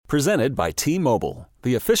Presented by T-Mobile,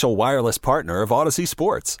 the official wireless partner of Odyssey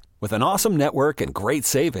Sports. With an awesome network and great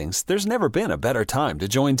savings, there's never been a better time to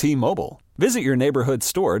join T-Mobile. Visit your neighborhood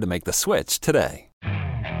store to make the switch today.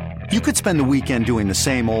 You could spend the weekend doing the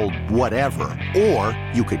same old whatever, or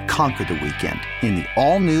you could conquer the weekend in the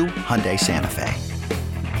all-new Hyundai Santa Fe.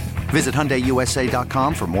 Visit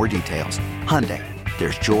HyundaiUSA.com for more details. Hyundai,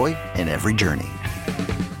 there's joy in every journey.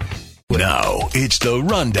 Now, it's The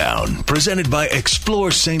Rundown, presented by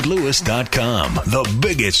ExploreSt.Louis.com. The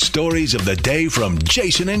biggest stories of the day from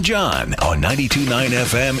Jason and John on 92.9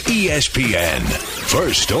 FM ESPN.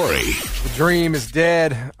 First story. The dream is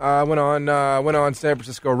dead. I went on San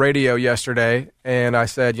Francisco radio yesterday, and I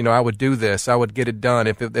said, I would do this. I would get it done.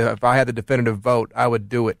 If I had the definitive vote, I would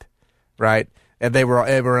do it, right? And they were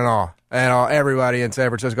in awe. And everybody in San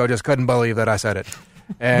Francisco just couldn't believe that I said it.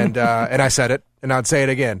 And I said it, and I'd say it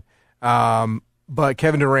again. But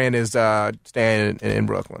Kevin Durant is staying in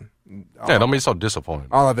Brooklyn. Yeah, don't be so disappointed.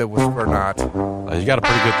 All of it was for naught. You got a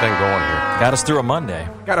pretty good thing going here. Got us through a Monday.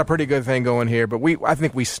 Got a pretty good thing going here, but I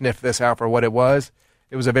think we sniffed this out for what it was.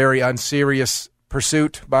 It was a very unserious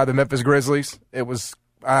pursuit by the Memphis Grizzlies. It was,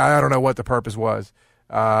 I don't know what the purpose was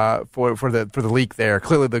for the leak there.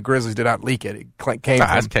 Clearly the Grizzlies did not leak it. It came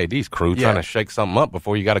that's KD's crew trying to shake something up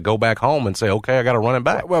before you got to go back home and say, okay, I got to run it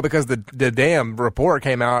back. Well, because the damn report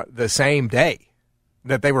came out the same day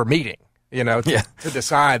that they were meeting. To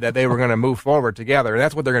decide that they were going to move forward together. And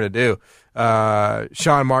that's what they're going to do.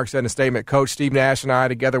 Sean Mark said in a statement, Coach Steve Nash and I,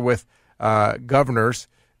 together with governors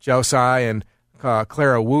Joe Tsai and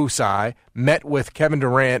Clara Wu Tsai, met with Kevin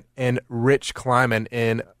Durant and Rich Kleiman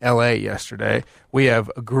in L.A. yesterday. We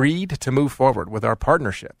have agreed to move forward with our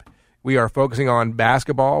partnership. We are focusing on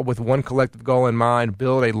basketball with one collective goal in mind,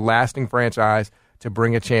 build a lasting franchise to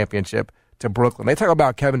bring a championship to Brooklyn. They talk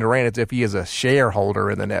about Kevin Durant as if he is a shareholder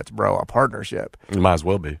in the Nets, bro, a partnership. He might as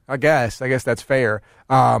well be. I guess that's fair.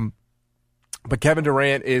 But Kevin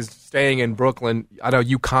Durant is staying in Brooklyn. I know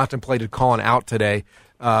you contemplated calling out today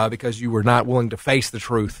because you were not willing to face the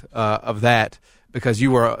truth of that because you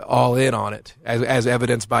were all in on it, as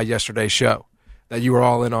evidenced by yesterday's show, that you were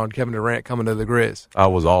all in on Kevin Durant coming to the Grizz. I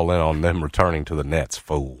was all in on them returning to the Nets,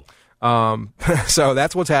 fool. So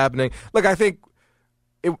that's what's happening. Look, I think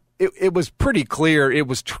it was pretty clear it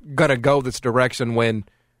was going to go this direction when,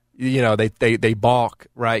 they balk,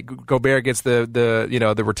 right? Gobert gets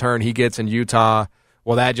the return he gets in Utah.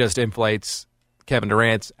 Well, that just inflates Kevin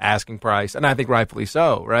Durant's asking price, and I think rightfully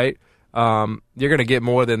so, right? You're going to get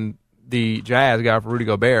more than the Jazz got for Rudy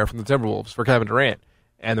Gobert from the Timberwolves for Kevin Durant.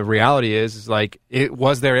 And the reality is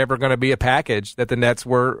was there ever going to be a package that the Nets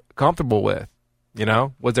were comfortable with?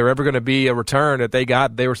 Was there ever going to be a return that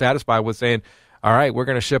they were satisfied with saying, all right, we're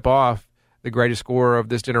going to ship off the greatest scorer of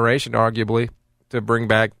this generation, arguably, to bring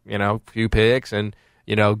back, a few picks and,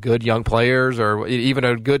 good young players or even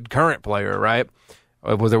a good current player, right?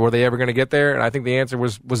 Were they ever going to get there? And I think the answer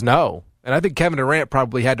was no. And I think Kevin Durant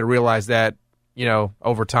probably had to realize that,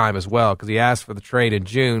 over time as well, because he asked for the trade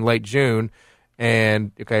in late June.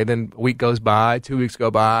 And, then a week goes by, 2 weeks go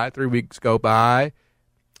by, 3 weeks go by,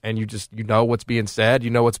 and you know what's being said,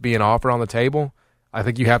 what's being offered on the table. I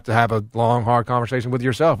think you have to have a long, hard conversation with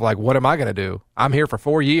yourself. Like, what am I going to do? I'm here for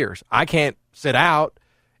 4 years. I can't sit out.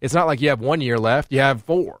 It's not like you have 1 year left. You have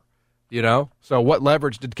 4, So what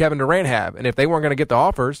leverage did Kevin Durant have? And if they weren't going to get the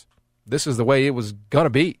offers, this is the way it was going to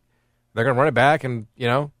be. They're going to run it back, and,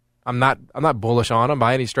 I'm not bullish on them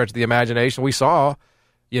by any stretch of the imagination. We saw,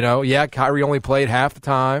 Kyrie only played half the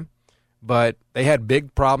time, but they had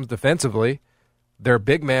big problems defensively. Their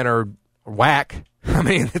big men are whack. I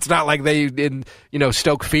mean, it's not like they didn't,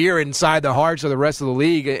 stoke fear inside the hearts of the rest of the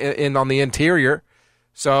league on the interior.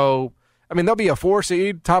 So, I mean, they'll be a 4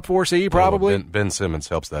 seed, top 4 seed probably. Well, Ben Simmons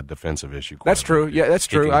helps that defensive issue. That's true. Yeah, that's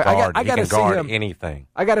true. I got to see him. Anything.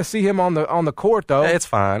 I got to see him on the court though. It's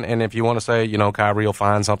fine. And if you want to say, Kyrie will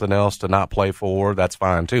find something else to not play for, that's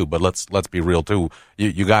fine too. But let's be real too.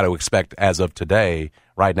 You got to expect as of today,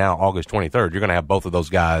 right now, August 23rd, you're going to have both of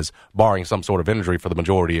those guys barring some sort of injury for the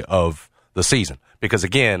majority of the season. Because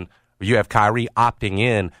again, you have Kyrie opting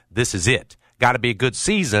in. This is it. Got to be a good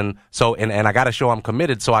season. So, and I got to show I'm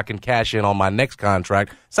committed so I can cash in on my next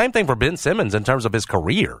contract. Same thing for Ben Simmons in terms of his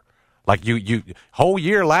career. Like you whole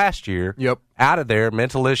year last year, out of there,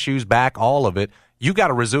 mental issues, back, all of it. You got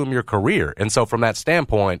to resume your career. And so from that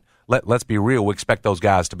standpoint, let's be real. We expect those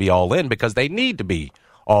guys to be all in because they need to be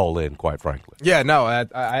all in, quite frankly. Yeah, no,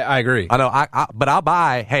 I agree. I know, but I'll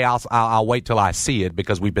buy. Hey, I'll wait till I see it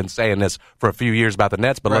because we've been saying this for a few years about the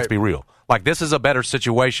Nets. But let's be real. Like, this is a better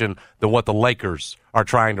situation than what the Lakers are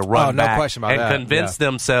trying to run back question about and that. convince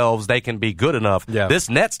themselves they can be good enough. Yeah. This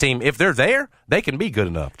Nets team, if they're there, they can be good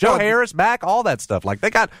enough. Joe Harris back, all that stuff. Like,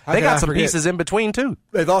 they got some pieces in between too.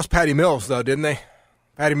 They lost Patty Mills though, didn't they?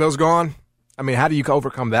 Patty Mills gone. I mean, how do you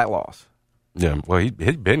overcome that loss? Yeah, well, he's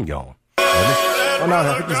been gone. Oh no,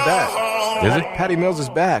 I think he's back. Is he? Patty Mills is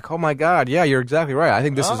back. Oh my God! Yeah, you're exactly right. I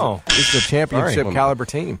think this is a championship caliber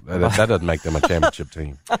team. That doesn't make them a championship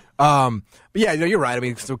team. But yeah, you're right. I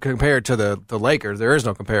mean, so compared to the Lakers, there is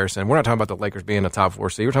no comparison. We're not talking about the Lakers being a top 4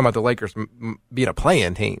 seed. We're talking about the Lakers being a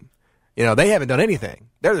play-in team. You know, they haven't done anything.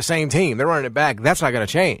 They're the same team. They're running it back. That's not going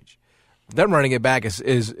to change. Them running it back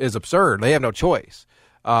is absurd. They have no choice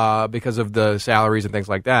because of the salaries and things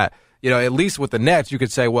like that. You know, at least with the Nets, you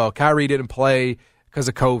could say, well, Kyrie didn't play because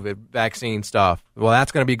of COVID vaccine stuff. Well,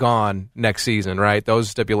 that's going to be gone next season, right? Those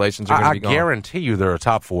stipulations are going to be gone. I guarantee you they're a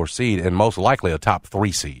top 4 seed and most likely a top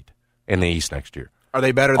 3 seed in the East next year. Are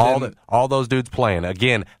they better than all those dudes playing?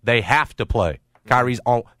 Again, they have to play. Kyrie's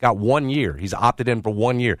got 1 year. He's opted in for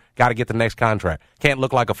 1 year. Got to get the next contract. Can't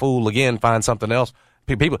look like a fool again, find something else.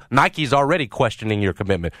 Nike's already questioning your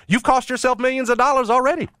commitment. You've cost yourself millions of dollars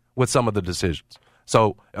already with some of the decisions.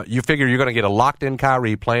 So you figure you're going to get a locked-in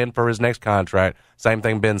Kyrie playing for his next contract. Same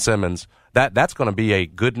thing, Ben Simmons. That's going to be a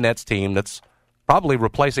good Nets team that's probably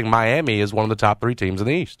replacing Miami as one of the top 3 teams in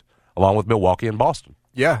the East, along with Milwaukee and Boston.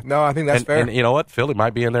 Yeah, no, I think that's fair. And you know what? Philly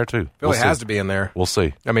might be in there too. Philly has to be in there. We'll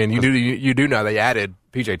see. I mean, you do know they added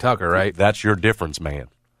P.J. Tucker, right? That's your difference, man.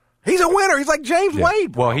 He's a winner. He's like James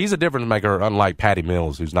Wade. Well, he's a difference maker, unlike Patty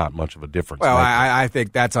Mills, who's not much of a difference maker. Well, I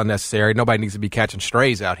think that's unnecessary. Nobody needs to be catching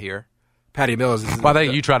strays out here. Patty Mills is... Well, I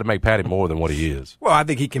think you try to make Patty more than what he is. Well, I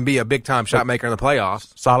think he can be a big-time shot maker in the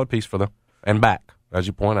playoffs. Solid piece for them. And back, as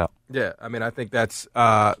you point out. Yeah, I mean, I think that's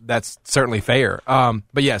certainly fair.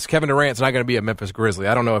 But yes, Kevin Durant's not going to be a Memphis Grizzly.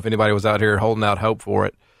 I don't know if anybody was out here holding out hope for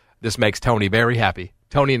it. This makes Tony very happy.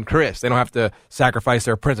 Tony and Chris, they don't have to sacrifice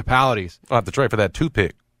their principalities. They'll have to trade for that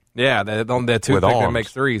 2-pick. Yeah, that 2-pick that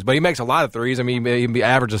makes threes. But he makes a lot of threes. I mean, he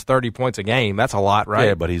averages 30 points a game. That's a lot, right?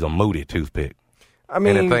 Yeah, but he's a moody toothpick. I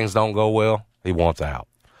mean, and if things don't go well, he wants out.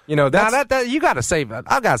 You know, that you got to say.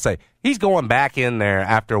 I got to say, he's going back in there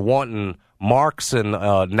after wanting Marks and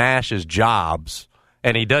Nash's jobs,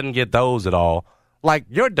 and he doesn't get those at all. Like,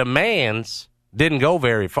 your demands didn't go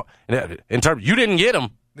very far. In terms, you didn't get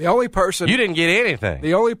them. The only person you didn't get anything.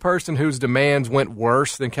 The only person whose demands went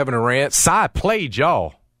worse than Kevin Durant, Cy played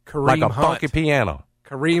y'all like a funky piano.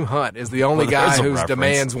 Kareem Hunt is the only guy whose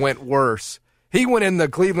demands went worse. He went in the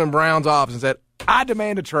Cleveland Browns office and said, "I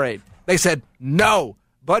demand a trade." They said no.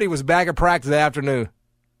 Buddy was back at practice that afternoon,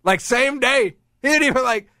 like same day. He didn't even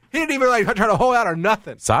try to hold out or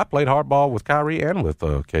nothing. Cy played hardball with Kyrie and with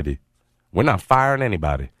KD. We're not firing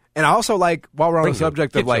anybody. And I also like, while we're on the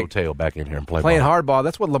subject of like tail back in here and playing hardball,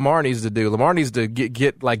 that's what Lamar needs to do. Lamar needs to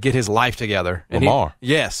get his life together. And Lamar,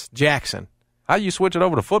 yes, Jackson. How do you switch it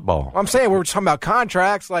over to football? I'm saying we're talking about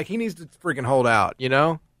contracts. Like, he needs to freaking hold out. You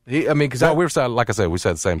know, because like I said, we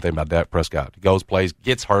said the same thing about Dak Prescott. He goes, plays,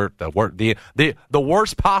 gets hurt. The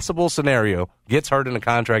worst possible scenario, gets hurt in a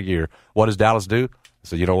contract year. What does Dallas do?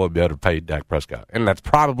 So you know what, better pay Dak Prescott, and that's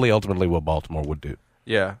probably ultimately what Baltimore would do.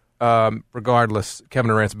 Yeah. Regardless, Kevin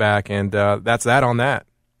Durant's back, and that's that on that.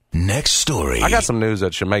 Next story. I got some news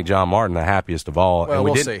that should make John Martin the happiest of all. Well, and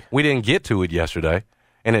we'll see. We didn't get to it yesterday,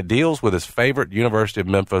 and it deals with his favorite University of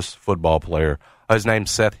Memphis football player. His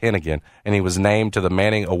name's Seth Hennigan, and he was named to the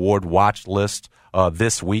Manning Award watch list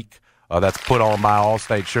this week. That's put on by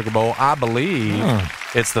All-State Sugar Bowl. I believe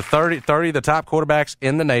it's the 30 of the top quarterbacks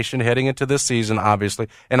in the nation heading into this season, obviously.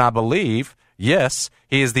 And I believe, yes,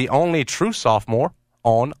 he is the only true sophomore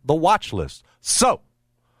on the watch list. So,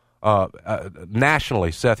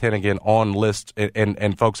 nationally, Seth Hennigan on list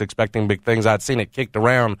and folks expecting big things. I'd seen it kicked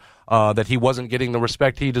around that he wasn't getting the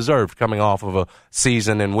respect he deserved coming off of a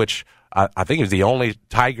season in which I think he was the only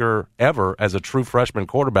Tiger ever as a true freshman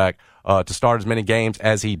quarterback to start as many games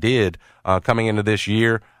as he did coming into this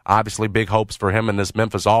year. Obviously, big hopes for him in this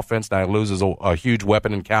Memphis offense. Now, he loses a huge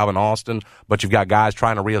weapon in Calvin Austin, but you've got guys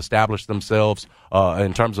trying to reestablish themselves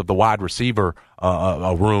in terms of the wide receiver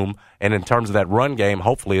room. And in terms of that run game,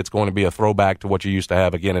 hopefully it's going to be a throwback to what you used to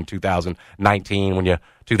have again in 2018 when you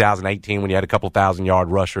had a couple 1,000-yard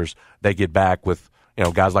rushers. They get back with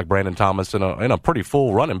guys like Brandon Thomas in a pretty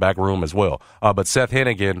full running back room as well. But Seth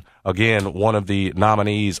Hennigan, again, one of the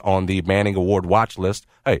nominees on the Manning Award watch list.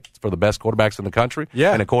 Hey, it's for the best quarterbacks in the country.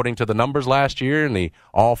 Yeah. And according to the numbers last year and the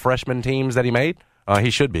all-freshman teams that he made, He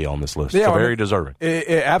should be on this list. Yeah, so very deserving.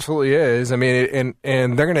 It absolutely is. I mean,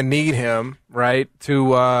 and they're going to need him, right,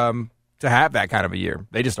 to have that kind of a year.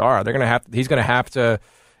 They just are. They're going to have. He's going to have to,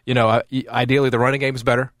 ideally the running game is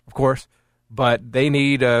better, of course, but they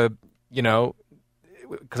need, because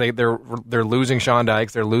they're losing Sean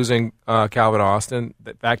Dykes, they're losing Calvin Austin.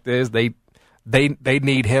 The fact is, they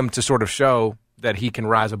need him to sort of show that he can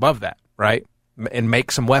rise above that, right, and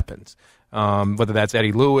make some weapons. Whether that's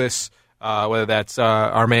Eddie Lewis. Whether that's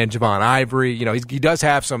our man Javon Ivory, he does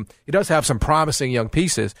have some promising young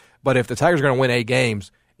pieces. But if the Tigers are going to win 8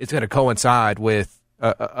 games, it's going to coincide with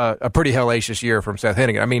a pretty hellacious year from Seth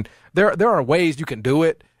Hennigan. I mean, there are ways you can do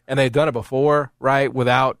it, and they've done it before, right?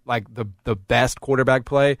 Without like the best quarterback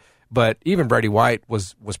play. But even Brady White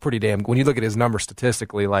was pretty damn. When you look at his numbers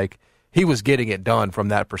statistically, like he was getting it done from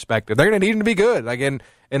that perspective. They're going to need him to be good. Like and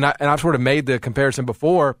I've sort of made the comparison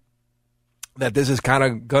before. That this is kind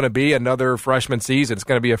of going to be another freshman season. It's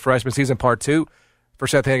going to be a freshman season part 2 for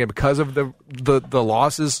Seth Hennigan because of the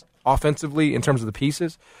losses offensively in terms of the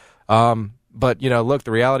pieces. But look,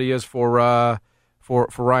 the reality is for Ryan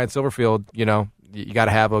Silverfield, you got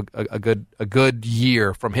to have a good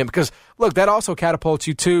year from him because look, that also catapults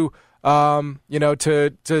you to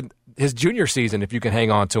to his junior season if you can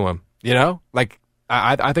hang on to him. Like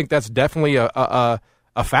I think that's definitely a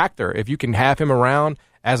factor if you can have him around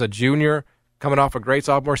as a junior. Coming off a great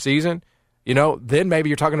sophomore season, then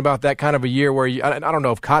maybe you're talking about that kind of a year where I don't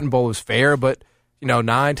know if Cotton Bowl is fair, but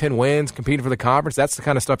 9-10 wins, competing for the conference, that's the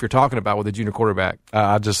kind of stuff you're talking about with a junior quarterback.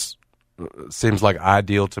 Seems like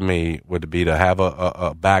ideal to me would be to have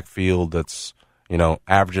a backfield that's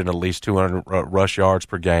averaging at least 200 rush yards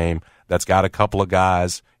per game. That's got a couple of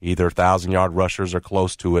guys, either 1,000-yard rushers or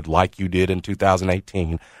close to it, like you did in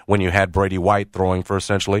 2018 when you had Brady White throwing for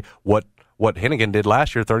essentially what Hennigan did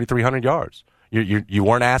last year, 3,300 yards. You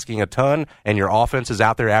weren't asking a ton, and your offense is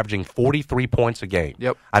out there averaging 43 points a game.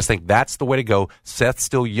 Yep. I just think that's the way to go. Seth's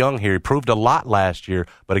still young here. He proved a lot last year,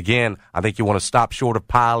 but again, I think you want to stop short of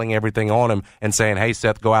piling everything on him and saying, hey,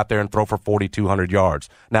 Seth, go out there and throw for 4,200 yards.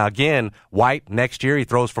 Now, again, White, next year he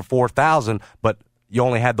throws for 4,000, but you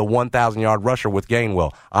only had the 1,000-yard rusher with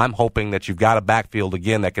Gainwell. I'm hoping that you've got a backfield,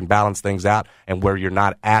 again, that can balance things out and where you're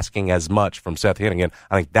not asking as much from Seth Hennigan.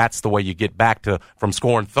 I think that's the way you get back to from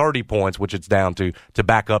scoring 30 points, which it's down to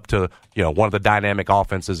back up to one of the dynamic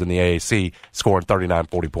offenses in the AAC, scoring 39,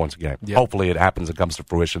 40 points a game. Yep. Hopefully it happens and comes to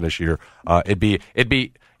fruition this year. It'd be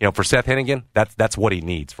for Seth Hennigan, that's what he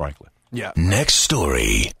needs, frankly. Yeah. Next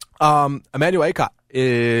story. Emmanuel Acott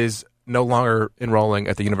is no longer enrolling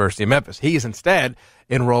at the University of Memphis. He is instead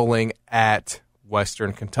enrolling at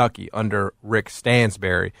Western Kentucky under Rick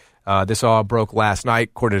Stansbury. This all broke last night,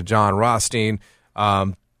 according to John Rothstein.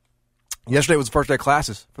 Yesterday was the first day of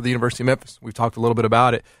classes for the University of Memphis. We've talked a little bit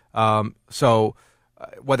about it. So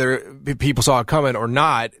whether people saw it coming or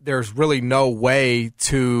not, there's really no way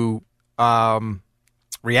to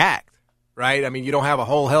react, right? I mean, you don't have a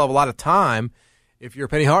whole hell of a lot of time if you're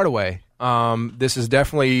Penny Hardaway. This is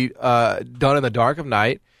definitely done in the dark of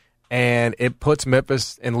night, and it puts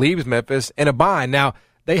Memphis and leaves Memphis in a bind. Now,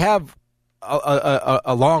 they have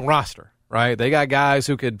a long roster, right? They got guys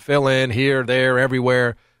who could fill in here, there,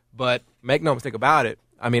 everywhere, but make no mistake about it.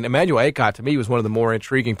 I mean, Emmanuel Acott, to me, was one of the more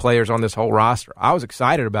intriguing players on this whole roster. I was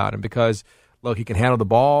excited about him because, look, he can handle the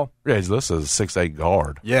ball. Yeah, he's listed as a 6'8"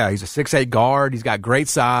 guard. Yeah, he's a 6'8" guard. He's got great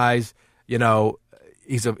size,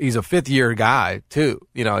 He's a fifth-year guy, too.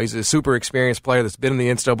 He's a super experienced player that's been in the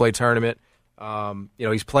NCAA tournament.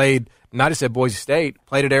 He's played not just at Boise State,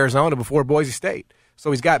 played at Arizona before Boise State.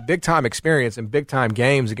 So he's got big-time experience in big-time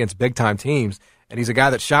games against big-time teams, and he's a guy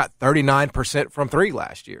that shot 39% from three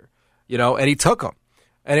last year, and he took them.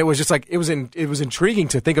 And it was just like it was intriguing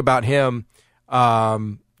to think about him,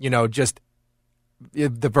 just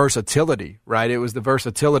the versatility, right? It was the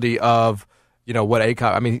versatility of what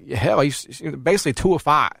Acott, I mean, hell, he's basically 2 of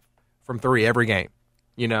 5 from three every game,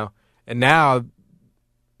 and now,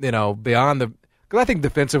 beyond because I think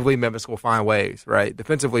defensively Memphis will find ways, right?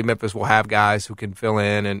 Defensively, Memphis will have guys who can fill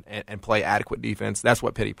in and play adequate defense. That's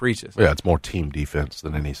what Petty preaches. Yeah, it's more team defense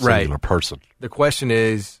than any singular person. The question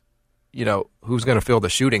is, who's going to fill the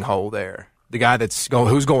shooting hole there? The guy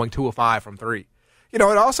who's going 2 of 5 from three. It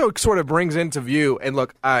also sort of brings into view, and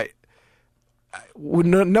look,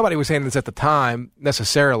 nobody was saying this at the time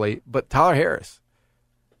necessarily, but Tyler Harris,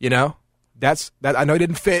 that's that. I know he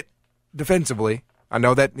didn't fit defensively. I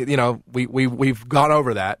know that we've gone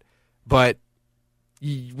over that, but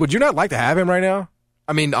would you not like to have him right now?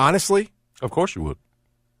 I mean, honestly, of course you would.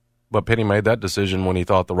 But Penny made that decision when he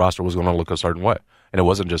thought the roster was going to look a certain way, and it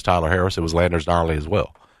wasn't just Tyler Harris; it was Landers Darley as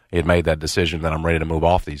well. he had made that decision that I'm ready to move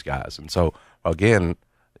off these guys. And so, again,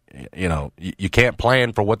 you can't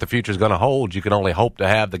plan for what the future is going to hold. You can only hope to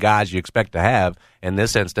have the guys you expect to have. In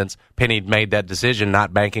this instance, Penny made that decision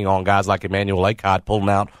not banking on guys like Emmanuel Akot pulling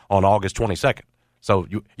out on August 22nd. So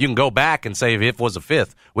you can go back and say if was a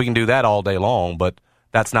fifth. We can do that all day long, but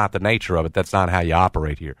that's not the nature of it. That's not how you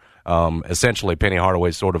operate here. Essentially, Penny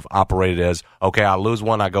Hardaway sort of operated as, okay, I lose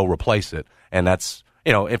one, I go replace it. And that's,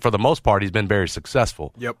 and for the most part, he's been very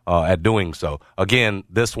successful at doing so. Again,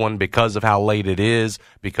 this one, because of how late it is,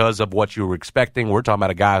 because of what you were expecting, we're talking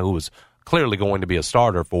about a guy who was clearly going to be a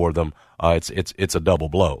starter for them. It's a double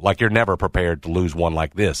blow. Like, you're never prepared to lose one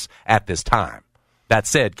like this at this time. That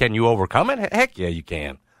said, can you overcome it? Heck yeah, you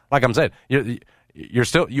can. Like I'm saying,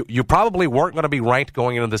 you probably weren't going to be ranked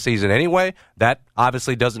going into the season anyway. That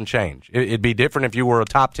obviously doesn't change. It'd be different if you were a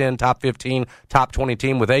top 10, top 15, top 20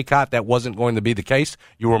 team with Akot. That wasn't going to be the case.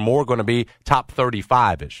 You were more going to be top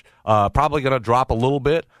 35-ish. Probably going to drop a little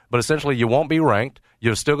bit, but essentially you won't be ranked.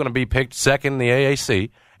 You're still going to be picked second in the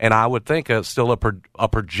AAC, and I would think still a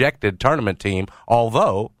projected tournament team,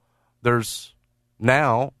 although there's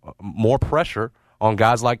now more pressure on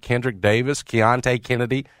guys like Kendrick Davis, Keontae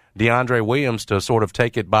Kennedy, DeAndre Williams to sort of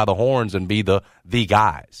take it by the horns and be the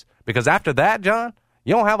guys. Because after that, John,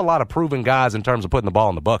 you don't have a lot of proven guys in terms of putting the ball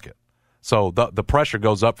in the bucket. So the pressure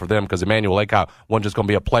goes up for them because Emmanuel Akot wasn't just going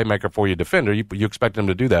to be a playmaker for your defender. You expect him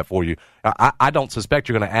to do that for you. I don't suspect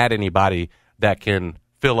you're going to add anybody that can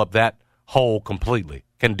fill up that hole completely,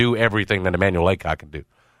 can do everything that Emmanuel Akot can do.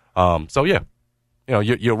 So, yeah,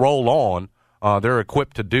 you roll on. They're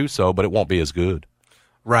equipped to do so, but it won't be as good.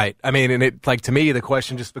 Right. I mean, and it, like, to me, the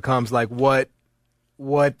question just becomes like, what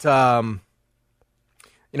are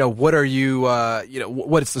you,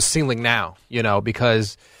 what is the ceiling now?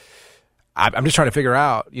 Because I'm just trying to figure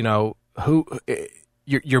out, who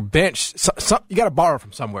your bench. You got to borrow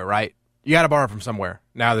from somewhere, right? You got to borrow from somewhere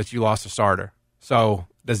now that you lost a starter. So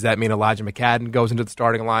does that mean Elijah McCadden goes into the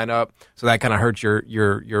starting lineup? So that kind of hurts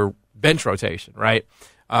your bench rotation, right?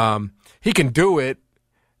 He can do it.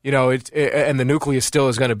 And the nucleus still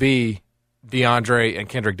is going to be DeAndre and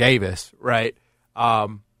Kendrick Davis, right?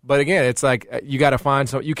 But again, it's like you got to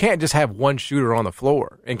find you can't just have one shooter on the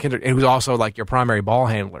floor, and Kendrick, who's also like your primary ball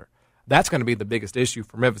handler. That's going to be the biggest issue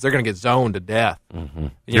for Memphis. They're going to get zoned to death. Mm-hmm.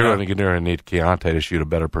 You're going to need Keontae to shoot a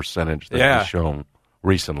better percentage than he's shown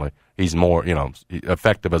recently. He's more,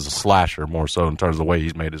 effective as a slasher, more so in terms of the way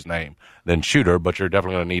he's made his name than shooter. But you're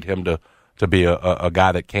definitely going to need him to be a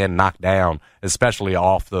guy that can knock down, especially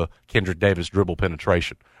off the Kendrick Davis dribble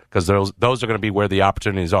penetration, because those are going to be where the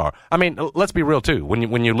opportunities are. I mean, let's be real too.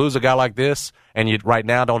 When you lose a guy like this and you right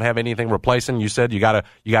now don't have anything replacing, you said you got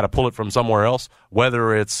to pull it from somewhere else,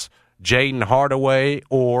 whether it's Jaden Hardaway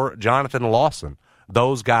or Jonathan Lawson.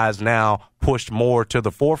 Those guys now pushed more to the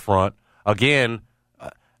forefront. Again,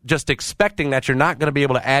 just expecting that you're not going to be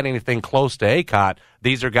able to add anything close to Akot.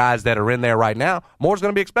 These are guys that are in there right now. More is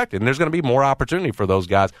going to be expected, and there's going to be more opportunity for those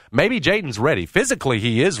guys. Maybe Jaden's ready. Physically,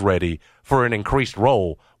 he is ready for an increased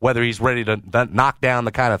role, whether he's ready to knock down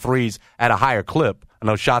the kind of threes at a higher clip. I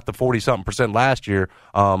know shot the 40-something% last year,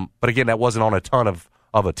 but again, that wasn't on a ton of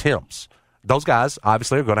attempts. Those guys,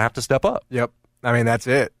 obviously, are going to have to step up. Yep. I mean, that's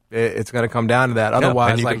it. It's going to come down to that.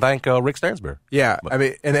 Otherwise, and you can thank Rick Stansbury. Yeah, I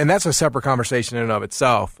mean, and that's a separate conversation in and of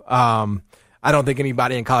itself. I don't think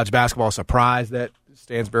anybody in college basketball is surprised that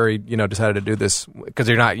Stansbury, decided to do this because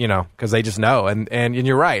they're not, because they just know. And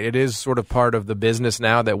you're right. It is sort of part of the business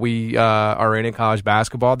now that we are in college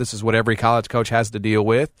basketball. This is what every college coach has to deal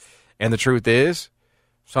with. And the truth is,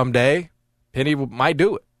 someday Penny might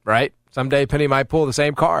do it, right? Someday Penny might pull the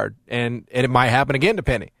same card, and it might happen again to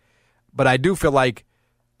Penny. But I do feel like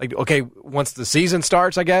okay, once the season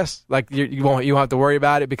starts, I guess, like you won't have to worry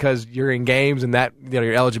about it because you're in games and that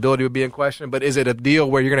your eligibility would be in question. But is it a deal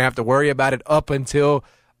where you're going to have to worry about it up until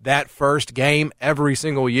that first game every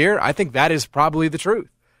single year? I think that is probably the truth.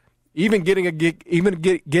 Even getting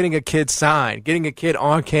a kid signed, getting a kid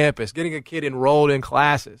on campus, getting a kid enrolled in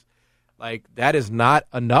classes, like that is not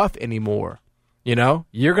enough anymore.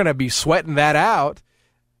 You're going to be sweating that out.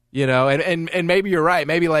 And maybe you're right.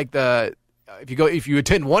 Maybe like if you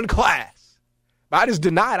attend one class, I just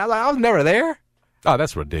denied. I was never there. Oh,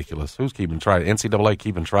 that's ridiculous. Who's keeping track? NCAA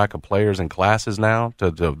keeping track of players and classes now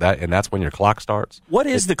to that, and that's when your clock starts. What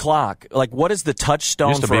is the clock? Like, what is the touchstone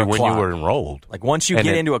used to for be a when clock? you were enrolled. Like once you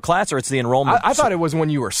get into a class, or it's the enrollment. I thought it was when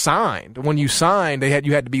you were signed. When you signed,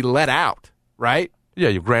 you had to be let out, right? Yeah,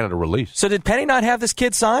 you're granted a release. So did Penny not have this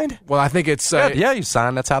kid signed? Well, I think it's you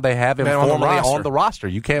signed. That's how they have him formally on the roster.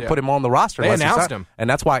 You can't put him on the roster. They announced him, and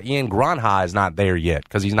that's why Ian Gronhi is not there yet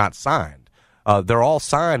because he's not signed. They're all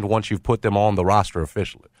signed once you've put them on the roster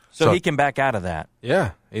officially. So he can back out of that.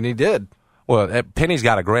 Yeah, and he did. Well, Penny's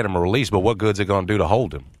got to grant him a release, but what good's it going to do to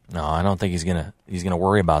hold him? No, I don't think he's gonna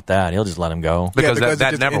worry about that. He'll just let him go. Because it that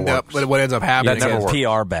just never end works. But what ends up happening That never is works.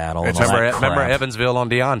 PR battle. And all that Remember crap. Evansville on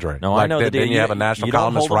DeAndre? No, I know the deal. Then you have a national you don't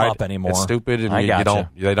columnist, hold them right? up anymore. It's stupid, and I gotcha.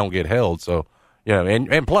 they don't get held. So,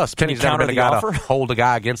 and plus, Can you Penny's never counter been a the guy offer? to hold a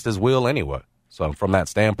guy against his will anyway. So, from that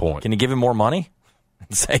standpoint, Can you give him more money?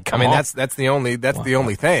 Say, come on. that's the only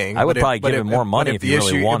thing. I would But probably give him more money if you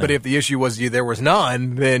really wanted. But if the issue was there was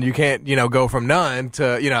none, then you can't go from none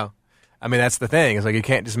to I mean, that's the thing. It's like you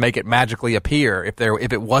can't just make it magically appear if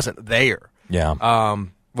it wasn't there. Yeah.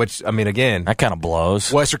 Which, I mean, again, That kind of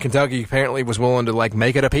blows. Western Kentucky apparently was willing to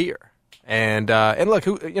make it appear. And look,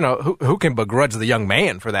 who can begrudge the young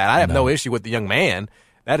man for that? I have no issue with the young man.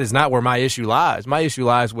 That is not where my issue lies. My issue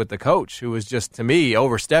lies with the coach, who is just, to me,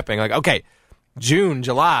 overstepping. Like, okay, June,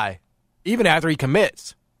 July, even after he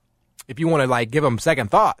commits, if you want to give him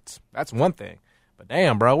second thoughts, that's one thing. But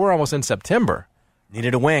damn, bro, we're almost in September.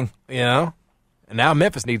 Needed a wing. And now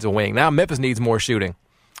Memphis needs a wing. Now Memphis needs more shooting.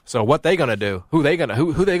 So what they gonna do? Who they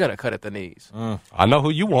gonna cut at the knees? I know who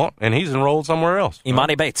you want, and he's enrolled somewhere else.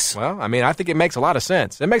 Imani Bates. Well, I mean, I think it makes a lot of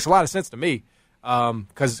sense. It makes a lot of sense to me,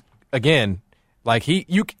 because again, my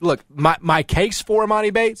case for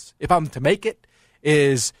Imani Bates, if I'm to make it,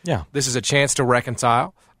 is this is a chance to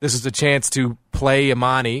reconcile. This is a chance to play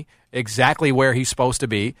Imani exactly where he's supposed to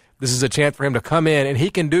be. This is a chance for him to come in and he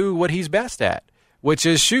can do what he's best at, which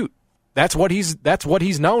is shoot. That's what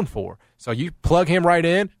he's known for. So you plug him right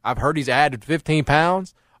in. I've heard he's added 15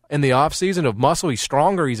 pounds in the offseason of muscle. He's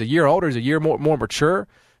stronger. He's a year older. He's a year more mature.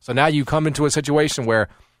 So now you come into a situation where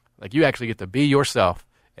you actually get to be yourself,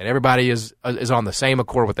 and everybody is on the same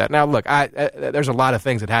accord with that. Now, look, there's a lot of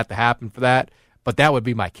things that have to happen for that, but that would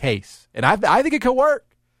be my case, and I think it could work.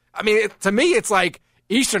 I mean, to me, it's like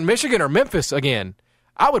Eastern Michigan or Memphis again.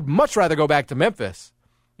 I would much rather go back to Memphis,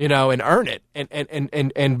 and earn it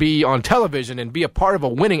and be on television and be a part of a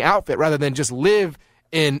winning outfit rather than just live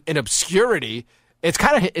in obscurity. It's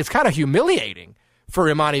kind of humiliating for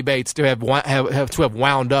Imani Bates to have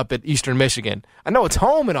wound up at Eastern Michigan. I know it's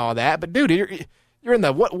home and all that, but dude, you're in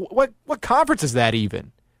the what conference is that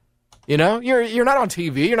even? You're not on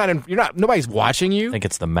TV. You're not. Nobody's watching you. I think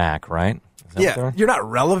it's the MAC, right? You're not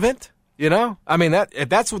relevant. I mean, if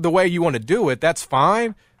that's the way you want to do it, that's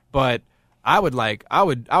fine. But I would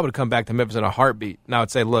come back to Memphis in a heartbeat, and I would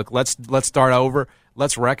say, look, let's start over.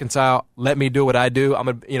 Let's reconcile. Let me do what I do.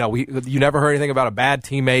 You never heard anything about a bad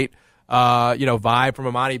teammate, vibe from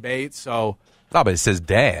Imani Bates. So, No, but it's his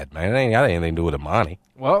dad, man. It ain't got anything to do with Imani.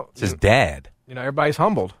 Well, it's his dad. Everybody's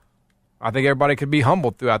humbled. I think everybody could be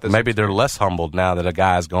humbled throughout this. Maybe they're less humbled now that a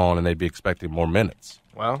guy's gone and they'd be expecting more minutes.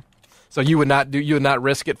 Well, so you would not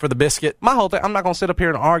risk it for the biscuit? My whole thing, I'm not going to sit up here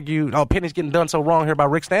and argue, Penny's getting done so wrong here by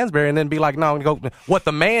Rick Stansbury, and then be like, no, what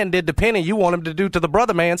the man did to Penny, you want him to do to the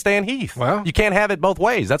brother man, Stan Heath. Well, you can't have it both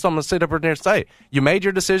ways. That's what I'm going to sit up here and say. You made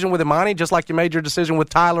your decision with Imani just like you made your decision with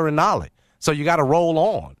Tyler and Nolly. So you got to roll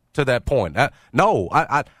on to that point.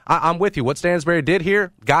 I'm with you. What Stansbury did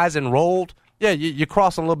here, guys enrolled, you're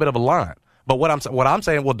crossing a little bit of a line. But what I'm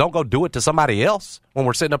saying, well, don't go do it to somebody else when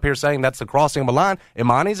we're sitting up here saying that's the crossing of a line.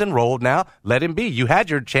 Imani's enrolled now. Let him be. You had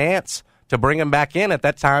your chance to bring him back in at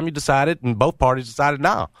that time. You decided, and both parties decided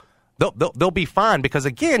now. They'll be fine because,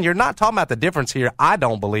 again, you're not talking about the difference here, I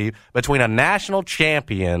don't believe, between a national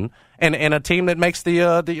champion and a team that makes the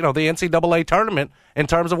NCAA tournament in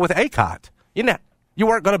terms of with ACOT. You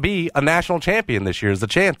weren't going to be a national champion this year. Is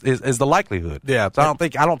the likelihood? Yeah. So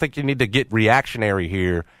I don't think you need to get reactionary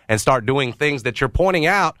here and start doing things that you're pointing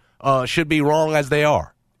out should be wrong as they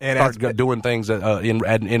are. And start doing things in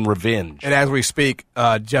revenge. And as we speak,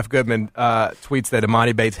 Jeff Goodman tweets that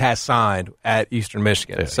Imani Bates has signed at Eastern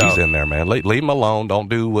Michigan. Yeah, so he's in there, man. Leave him alone. Don't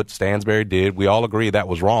do what Stansbury did. We all agree that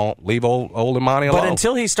was wrong. Leave old Imani alone. But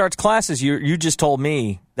until he starts classes, you just told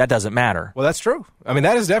me that doesn't matter. Well, that's true. I mean,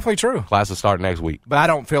 that is definitely true. Classes start next week. But I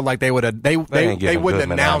don't feel like they would have. They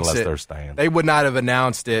wouldn't announce it. They would not have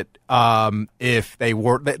announced it if they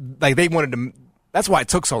were they wanted to. That's why it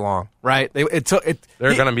took so long, right? They're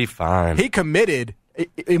going to be fine. He committed.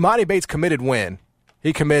 Imani Bates committed when?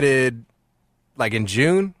 He committed in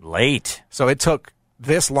June? Late. So it took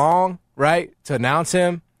this long, right, to announce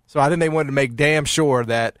him. So I think they wanted to make damn sure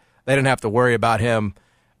that they didn't have to worry about him.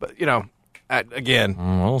 But, again,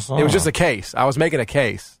 it was just a case. I was making a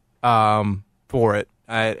case for it.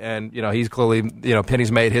 And he's clearly,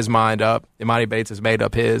 Penny's made his mind up. Imani Bates has made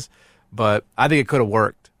up his. But I think it could have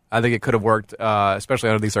worked. Especially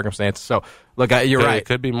under these circumstances. So, look, you're right. It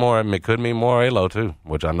could be more. It could mean more ALO too,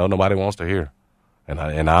 which I know nobody wants to hear, and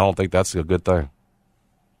I don't think that's a good thing.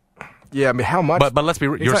 Yeah, I mean, how much? But let's be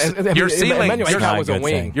real. Your ceiling, Emmanuel Akot was a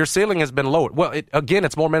wing. Your ceiling has been lowered. Well,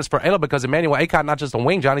 it's more minutes for Alo because Emmanuel Akot not just a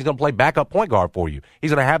wing, John. He's going to play backup point guard for you.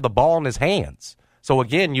 He's going to have the ball in his hands. So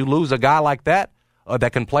again, you lose a guy like that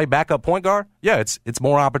that can play backup point guard. Yeah, it's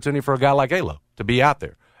more opportunity for a guy like Alo to be out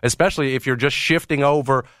there, especially if you're just shifting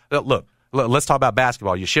over. Look, let's talk about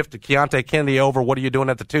basketball. You shift Keontae Kennedy over. What are you doing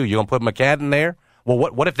at the 2? You going to put McCadden there? Well,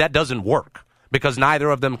 what if that doesn't work? Because neither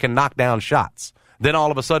of them can knock down shots. Then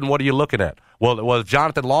all of a sudden, what are you looking at? Well,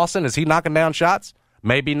 Jonathan Lawson, is he knocking down shots?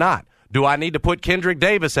 Maybe not. Do I need to put Kendrick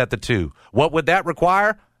Davis at the 2? What would that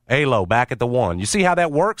require? Alo back at the 1. You see how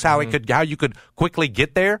that works? How you could quickly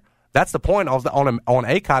get there? That's the point on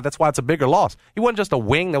Akot. That's why it's a bigger loss. He wasn't just a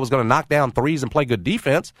wing that was going to knock down threes and play good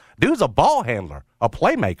defense. Dude's a ball handler, a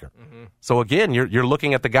playmaker. Mm-hmm. So again, you're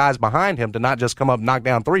looking at the guys behind him to not just come up and knock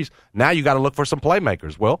down threes. Now you got to look for some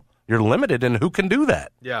playmakers. Well, you're limited in who can do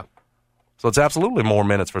that. Yeah. So it's absolutely more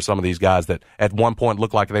minutes for some of these guys that at one point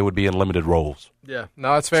looked like they would be in limited roles. Yeah,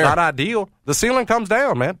 no, it's fair. It's not ideal. The ceiling comes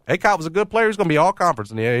down, man. Akot was a good player. He's going to be all conference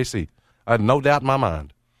in the AAC. I have no doubt in my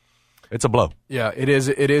mind. It's a blow. Yeah, it is.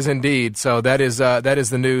 It is indeed. So that is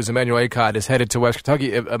the news. Emmanuel Akot is headed to West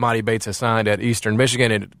Kentucky. Amadi Bates has signed at Eastern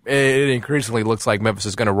Michigan, and it increasingly looks like Memphis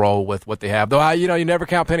is going to roll with what they have. Though you never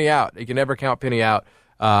count Penny out. You can never count Penny out.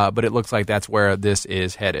 But it looks like that's where this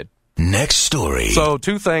is headed. Next story. So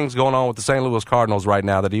 2 things going on with the St. Louis Cardinals right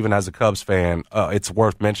now that even as a Cubs fan, it's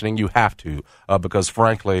worth mentioning. You have to because,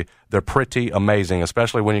 frankly, they're pretty amazing,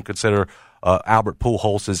 especially when you consider Albert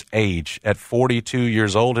Pujols' age. At 42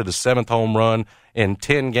 years old, hit his 7th home run in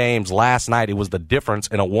 10 games. Last night, it was the difference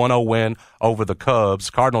in a 1-0 win over the Cubs.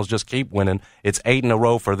 Cardinals just keep winning. It's 8 in a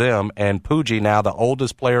row for them. And Poogie, now the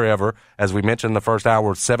oldest player ever, as we mentioned in the first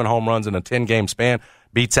hour, 7 home runs in a 10-game span,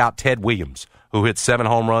 beats out Ted Williams, who hit 7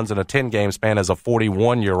 home runs in a 10-game span as a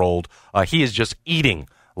 41-year-old. He is just eating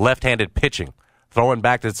left-handed pitching. Throwing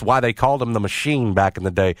back, that's why they called him the machine back in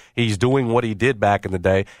the day. He's doing what he did back in the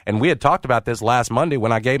day. And we had talked about this last Monday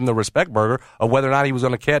when I gave him the respect burger of whether or not he was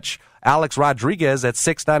going to catch Alex Rodriguez at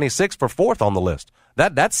 696 for 4th on the list.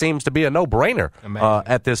 That seems to be a no-brainer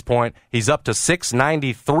at this point. He's up to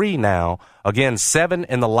 693 now. Again, 7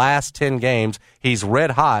 in the last 10 games. He's red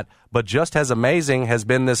hot, but just as amazing has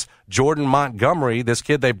been this Jordan Montgomery, this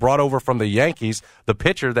kid they brought over from the Yankees, the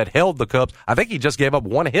pitcher that held the Cubs. I think he just gave up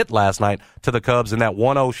 1 hit last night to the Cubs, and that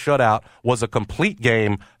 1-0 shutout was a complete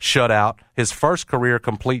game shutout. His first career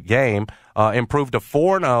complete game, improved to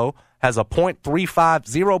 4-0. Has a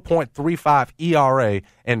 0.35 ERA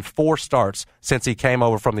in 4 starts since he came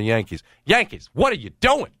over from the Yankees. Yankees, what are you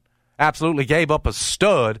doing? Absolutely gave up a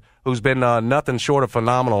stud who's been nothing short of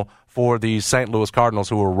phenomenal for the St. Louis Cardinals,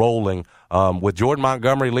 who are rolling with Jordan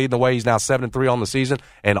Montgomery leading the way. He's now 7-3 on the season,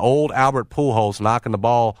 and old Albert Pujols knocking the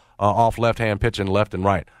ball off left-hand pitching left and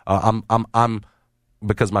right. I'm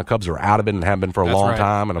because my Cubs are out of it and have been for a long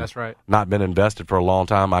time, and I've not been invested for a long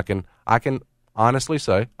time. I can honestly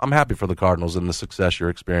say I'm happy for the Cardinals and the success you're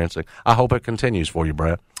experiencing. I hope it continues for you,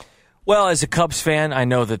 Brad. Well, as a Cubs fan, I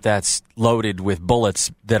know that's loaded with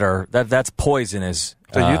bullets that's poisonous.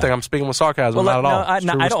 So you think I'm speaking with sarcasm? Not at all. I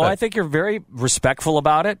don't. I think you're very respectful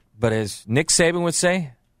about it. But as Nick Saban would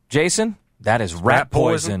say, Jason, that is rat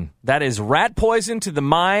poison. That is rat poison to the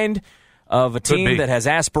mind of a team that has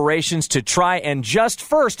aspirations to try and just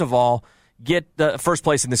first of all get the first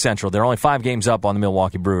place in the Central. They're only 5 games up on the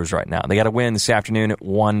Milwaukee Brewers right now. They got to win this afternoon at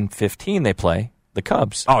 1:15. They play the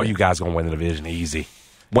Cubs. Oh, you guys gonna win the division easy.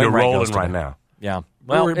 You're rolling right now. Yeah.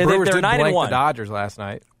 Well, Brewers they're did 9-1. The Dodgers last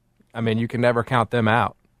night. I mean, you can never count them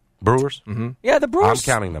out. Brewers? Mm-hmm. Yeah, the Brewers.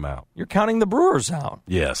 I'm counting them out. You're counting the Brewers out.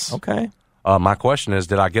 Yes. Okay. My question is,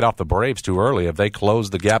 did I get off the Braves too early? Have they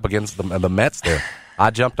closed the gap against the Mets there? I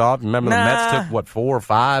jumped off. Remember the Mets took, 4 or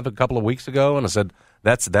 5 a couple of weeks ago? And I said,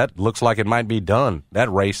 that looks like it might be done, that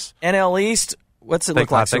race. NL East, what's it look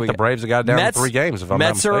like? I think the Braves have got down to 3 games, if I'm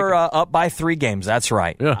not mistaken. Mets are up by 3 games. That's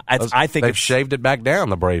right. Yeah, I think they've shaved it back down,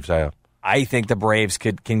 the Braves have. I think the Braves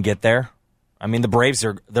can get there. I mean, the Braves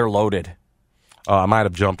they're loaded. I might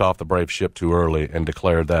have jumped off the Braves ship too early and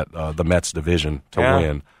declared that the Mets division to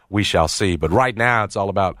win. We shall see. But right now, it's all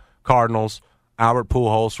about Cardinals, Albert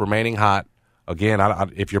Pujols remaining hot. Again,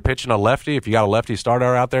 if you're pitching a lefty, if you got a lefty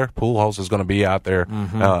starter out there, Pujols is going to be out there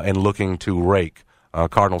and looking to rake.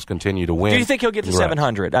 Cardinals continue to win. Do you think he'll get to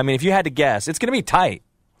 700? I mean, if you had to guess, it's going to be tight.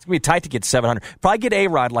 It's going to be tight to get 700. Probably get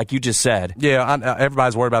A-Rod, like you just said. Yeah,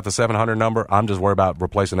 everybody's worried about the 700 number. I'm just worried about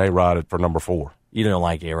replacing A-Rod for number 4. You don't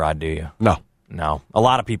like A-Rod, do you? No. A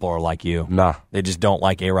lot of people are like you. Nah. They just don't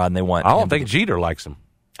like A-Rod, and they want I don't think Jeter likes him.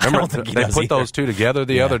 Remember, they put those two together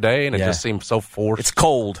the other day, and it just seemed so forced. It's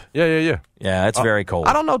cold. Yeah. Yeah, it's very cold.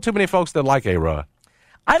 I don't know too many folks that like A-Rod.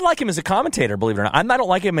 I like him as a commentator, believe it or not. I don't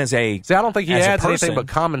like him as a See, I don't think he adds person, anything but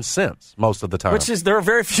common sense most of the time. Which is, there are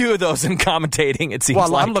very few of those in commentating, it seems well,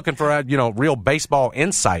 like. I'm looking for, real baseball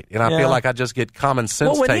insight, and I feel like I just get common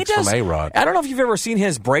sense takes from A-Rod. I don't know if you've ever seen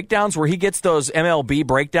his breakdowns where he gets those MLB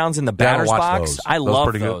breakdowns in the batter's box. Those. I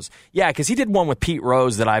love those. Good. Yeah, because he did one with Pete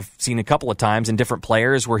Rose that I've seen a couple of times in different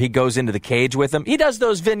players where he goes into the cage with them. He does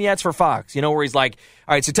those vignettes for Fox, where he's like,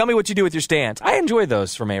 all right, so tell me what you do with your stance. I enjoy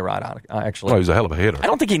those from A-Rod, actually. Well, he was a hell of a hitter. I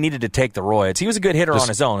don't think he needed to take the roids. He was a good hitter on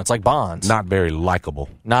his own. It's like Bonds. Not very likable.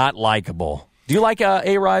 Not likable. Do you like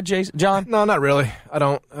A-Rod, John? No, not really. I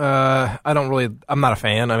don't really. I'm not a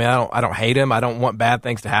fan. I mean, I don't hate him. I don't want bad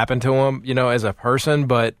things to happen to him, as a person.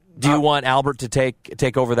 But do you want Albert to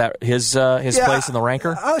take over his place in the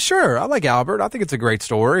ranker? Sure. I like Albert. I think it's a great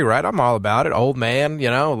story, right? I'm all about it. Old man,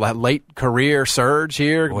 late career surge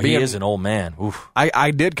here. Well, he is an old man. Oof.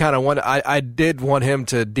 I did kind of want. I did want him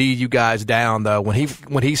to D you guys down though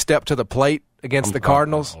when he stepped to the plate against the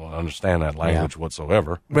Cardinals. I don't understand that language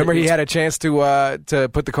whatsoever. Remember, he had a chance to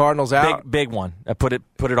put the Cardinals out. Big one. Put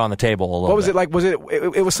it on the table a little. What was bit. it like?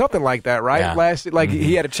 It was something like that, right? Yeah.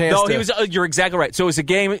 He had a chance. No, he was. You're exactly right. So it was a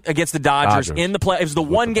game against the Dodgers. In the play. It was the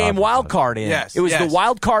one game wild card in. Yes, it was the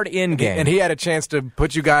wild card in game, and he had a chance to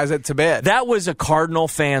put you guys to bed. That was a Cardinal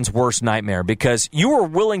fan's worst nightmare because you were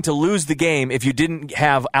willing to lose the game if you didn't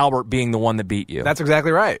have Albert being the one that beat you. That's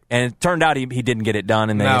exactly right. And it turned out he didn't get it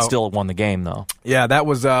done, and they still won the game though. Yeah, that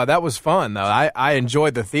was fun though. I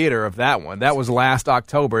enjoyed the theater of that one. That was last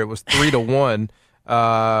October. It was 3-1.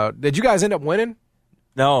 Did you guys end up winning?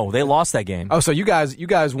 No, they lost that game. Oh, so you guys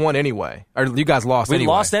won anyway, or you guys lost anyway? We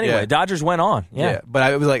lost anyway. Yeah. Dodgers went on. Yeah.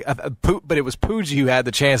 But it was like, but it was Pooji who had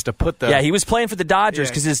the chance to put the. Yeah, he was playing for the Dodgers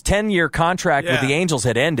because his 10-year contract with the Angels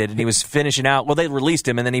had ended, and he was finishing out. Well, they released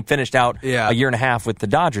him, and then he finished out a year and a half with the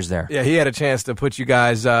Dodgers there. Yeah, he had a chance to put you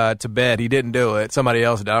guys to bed. He didn't do it. Somebody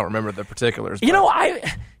else did. I don't remember the particulars.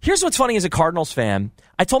 Here's what's funny as a Cardinals fan.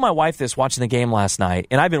 I told my wife this watching the game last night,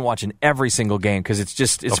 and I've been watching every single game because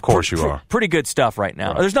it's of course you are. Pretty good stuff right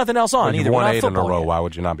now. Right. There's nothing else on either. You've won 8 in a row. Why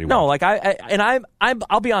would you not be? No,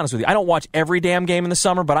 I'll be honest with you. I don't watch every damn game in the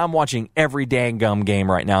summer, but I'm watching every dang gum game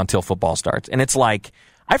right now until football starts. And it's like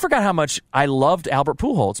I forgot how much I loved Albert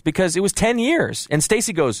Pujols because it was 10 years. And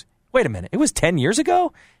Stacy goes, "Wait a minute, it was 10 years ago?"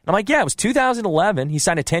 And I'm like, "Yeah, it was 2011. He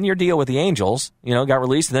signed a 10-year deal with the Angels. Got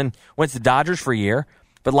released, and then went to the Dodgers for a year."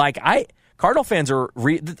 But Cardinal fans are.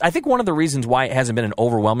 I think one of the reasons why it hasn't been an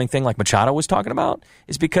overwhelming thing, like Machado was talking about,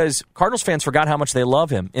 is because Cardinals fans forgot how much they love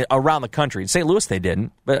him around the country. In St. Louis, they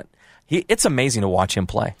didn't, but it's amazing to watch him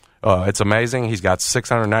play. It's amazing. He's got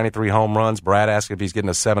 693 home runs. Brad asked if he's getting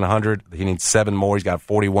to 700. He needs 7 more. He's got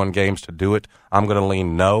 41 games to do it. I'm going to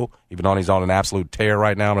lean no, even though he's on an absolute tear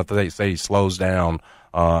right now. If they say he slows down,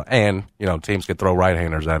 and teams could throw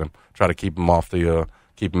right-handers at him, try to keep him off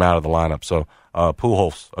keep him out of the lineup. So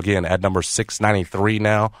Pujols, again, at number 693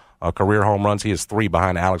 now. Career home runs. He is 3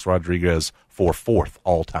 behind Alex Rodriguez for 4th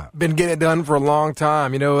all-time. Been getting it done for a long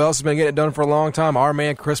time. You know who else has been getting it done for a long time? Our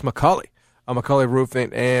man, Chris McCulley. McCulley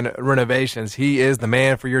Roofing and Renovations. He is the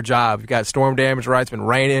man for your job. You've got storm damage, right? It's been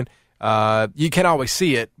raining. You can't always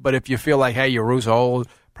see it, but if you feel like, hey, your roof's old,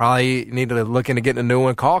 probably need to look into getting a new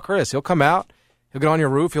one, call Chris. He'll come out. He'll get on your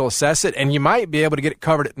roof. He'll assess it, and you might be able to get it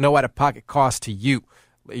covered at no out-of-pocket cost to you.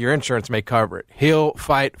 Your insurance may cover it. He'll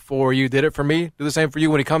fight for you. Did it for me. Do the same for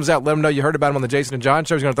you. When he comes out, let him know you heard about him on the Jason and John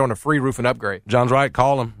Show. He's going to throw in a free roofing upgrade. John's right.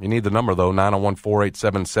 Call him. You need the number, though,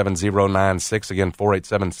 901-487-7096. Again,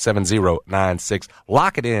 487-7096.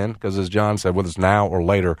 Lock it in, because as John said, whether it's now or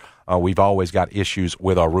later, we've always got issues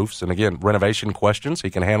with our roofs. And again, renovation questions, he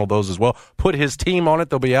can handle those as well. Put his team on it.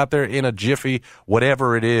 They'll be out there in a jiffy.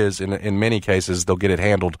 Whatever it is, in many cases, they'll get it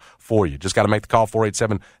handled for you. Just got to make the call,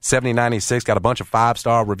 487-7096. Got a bunch of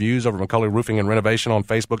 5-star reviews over McCulley Roofing and Renovation on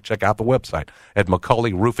Facebook. Check out the website at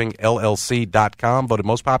McCulleyRoofingLLC.com. Voted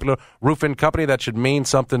most popular roofing company. That should mean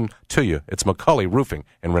something to you. It's McCulley Roofing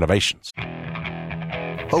and Renovations.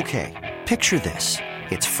 Okay, picture this.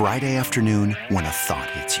 It's Friday afternoon when a thought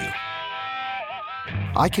hits you.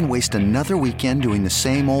 I can waste another weekend doing the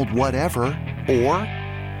same old whatever, or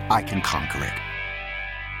I can conquer it.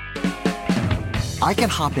 I can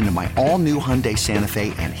hop into my all-new Hyundai Santa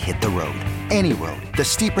Fe and hit the road. Any road. The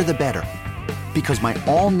steeper, the better. Because my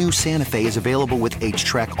all-new Santa Fe is available with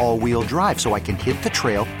H-Track all-wheel drive, so I can hit the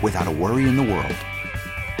trail without a worry in the world.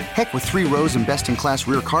 Heck, with 3 rows and best-in-class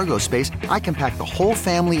rear cargo space, I can pack the whole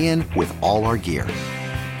family in with all our gear.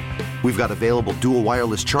 We've got available dual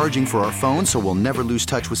wireless charging for our phones, so we'll never lose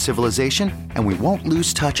touch with civilization, and we won't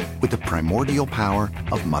lose touch with the primordial power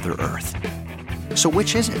of Mother Earth. So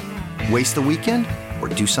which is it? Waste the weekend or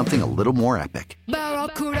do something a little more epic?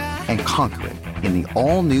 and conquer it in the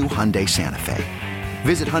all-new Hyundai Santa Fe.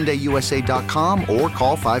 Visit HyundaiUSA.com or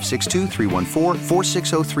call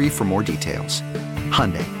 562-314-4603 for more details.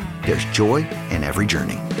 Hyundai, there's joy in every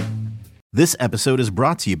journey. This episode is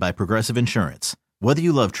brought to you by Progressive Insurance. Whether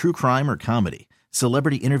you love true crime or comedy,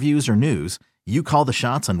 celebrity interviews or news, you call the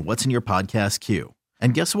shots on what's in your podcast queue.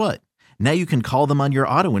 And guess what? Now you can call them on your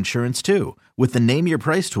auto insurance too with the Name Your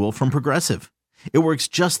Price tool from Progressive. It works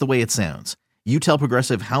just the way it sounds. You tell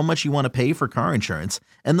Progressive how much you want to pay for car insurance,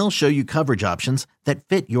 and they'll show you coverage options that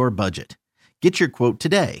fit your budget. Get your quote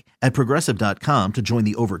today at Progressive.com to join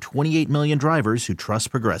the over 28 million drivers who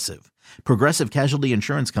trust Progressive. Progressive Casualty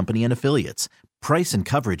Insurance Company and Affiliates. Price and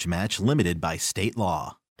coverage match limited by state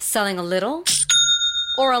law. Selling a little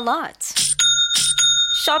or a lot?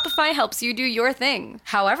 Shopify helps you do your thing,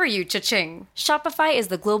 however you cha-ching. Shopify is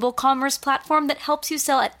the global commerce platform that helps you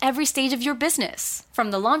sell at every stage of your business.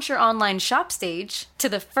 From the launch your online shop stage, to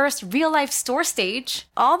the first real-life store stage,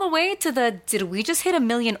 all the way to the did we just hit 1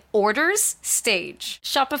 million orders stage.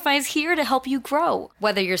 Shopify's here to help you grow.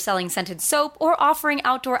 Whether you're selling scented soap or offering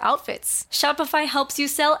outdoor outfits, Shopify helps you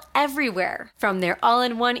sell everywhere. From their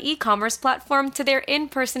all-in-one e-commerce platform to their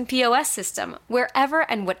in-person POS system, wherever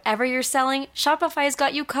and whatever you're selling, Shopify's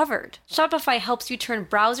got you covered. Shopify helps you turn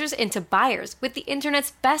browsers into buyers with the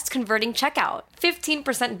internet's best converting checkout.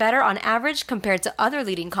 15% better on average compared to other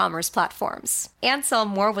leading commerce platforms. And sell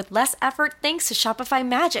more with less effort thanks to Shopify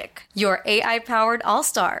Magic, your AI-powered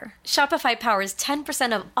all-star. Shopify powers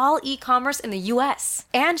 10% of all e-commerce in the U.S.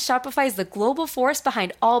 And Shopify is the global force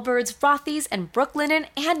behind Allbirds, Rothy's, and Brooklinen,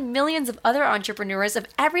 and millions of other entrepreneurs of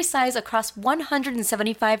every size across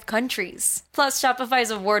 175 countries. Plus,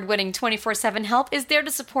 Shopify's award-winning 24/7 help is there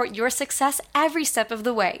to support your success every step of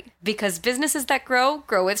the way. Because businesses that grow,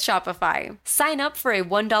 grow with Shopify. Sign up for a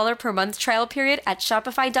 $1 per month trial period at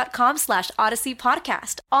shopify.com/Odyssey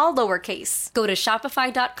Podcast, all lowercase. Go to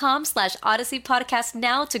shopify.com/Odyssey Podcast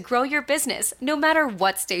now to grow your business, no matter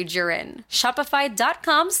what stage you're in.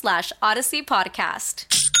 Shopify.com/Odyssey Podcast.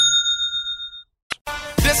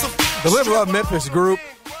 The Live Love Memphis group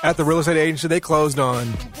at the real estate agency, they closed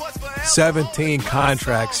on 17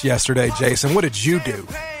 contracts yesterday. Jason, what did you do?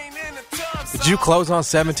 Did you close on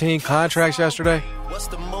 17 contracts yesterday?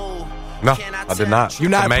 No, I did not.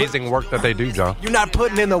 It's amazing work that they do, John. You're not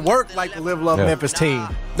putting in the work like the Live Love Memphis team.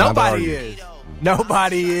 Nobody is.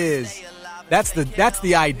 Nobody is. That's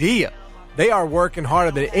the idea. They are working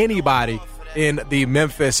harder than anybody in the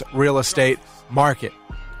Memphis real estate market.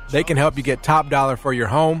 They can help you get top dollar for your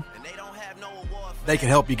home. They can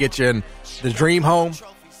help you get you in the dream home.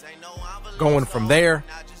 Going from there,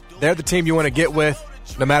 they're the team you want to get with.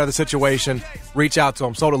 No matter the situation, reach out to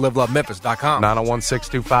them. Sold at livelovememphis.com.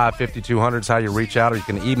 901-625-5200 is how you reach out, or you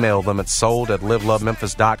can email them at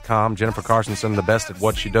sold@livelovememphis.com. Jennifer Carsonson, the best at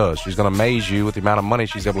what she does. She's going to amaze you with the amount of money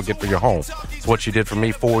she's able to get for your home. It's what she did for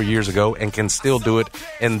me 4 years ago and can still do it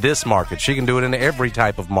in this market. She can do it in every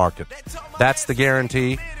type of market. That's the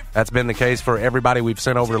guarantee. That's been the case for everybody we've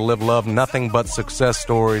sent over to Live Love. Nothing but success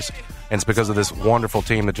stories. And it's because of this wonderful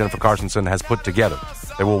team that Jennifer Carsonson has put together.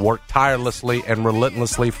 They will work tirelessly and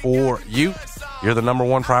relentlessly for you. You're the number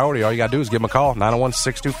one priority. All you got to do is give them a call,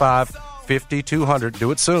 901-625-5200.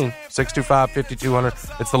 Do it soon, 625-5200.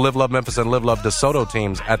 It's the Live Love Memphis and Live Love DeSoto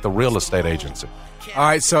teams at the real estate agency. All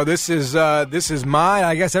right, so this is mine.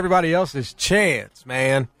 I guess everybody else's chance,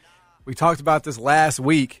 man. We talked about this last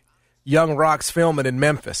week. Young Rock's filming in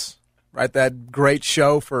Memphis, right? That great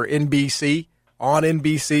show for NBC, on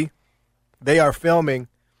NBC. They are filming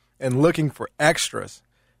and looking for extras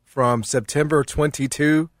from September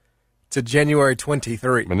 22 to January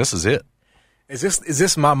 23. I mean, this is it. Is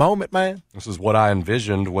this my moment, man? This is what I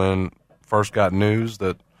envisioned when first got news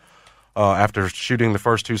that after shooting the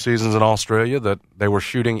first 2 seasons in Australia that they were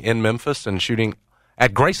shooting in Memphis and shooting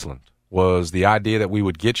at Graceland. Was the idea that we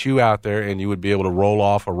would get you out there and you would be able to roll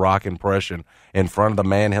off a Rock impression in front of the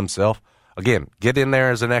man himself. Again, get in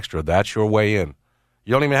there as an extra. That's your way in.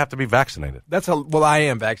 You don't even have to be vaccinated. Well, I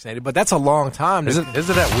am vaccinated, but that's a long time. Isn't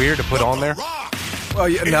that weird to put on there? Well,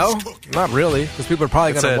 no, not really, because people are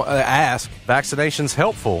probably going to ask. Vaccination's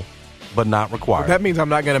helpful, but not required. But that means I'm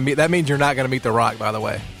not going to meet. That means you're not going to meet the Rock. By the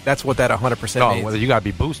way, that's what that 100% means. No, well, you got to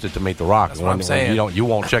be boosted to meet the Rock. That's what I'm saying. You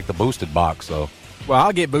won't check the boosted box, so. Well,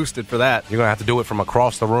 I'll get boosted for that. You're going to have to do it from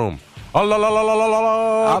across the room. Give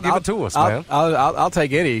it to us, man. I'll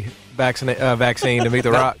take any vaccine to meet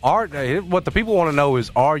the Rock. What the people want to know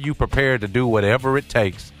is, are you prepared to do whatever it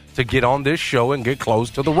takes to get on this show and get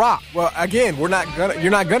close to the Rock? Well, again, you're not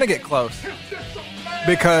gonna get close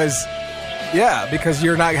because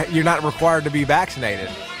you're not required to be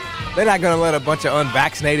vaccinated. They're not gonna let a bunch of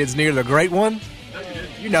unvaccinateds near the Great One.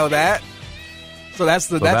 You know that. So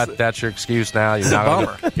that's your excuse now. You're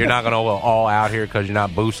not gonna go all out here because you're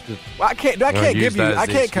not boosted. Well, I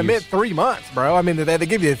can't commit 3 months, bro. I mean, they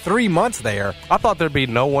give you 3 months there. I thought there'd be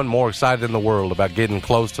no one more excited in the world about getting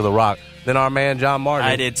close to The Rock than our man John Martin.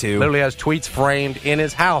 I did too. Literally has tweets framed in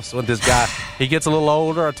his house with this guy. He gets a little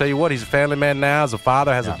older. I'll tell you what, he's a family man now. As a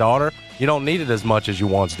father, has a daughter. You don't need it as much as you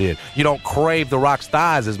once did. You don't crave The Rock's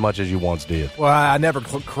thighs as much as you once did. Well, I never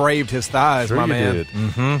craved his thighs, sure my you man. Did.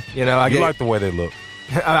 Mm-hmm. You know, you like the way they look.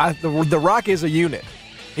 The Rock is a unit.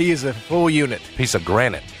 He is a full unit. Piece of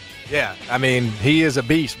granite. Yeah, I mean, he is a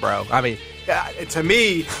beast, bro. I mean, to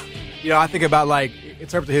me, I think about like in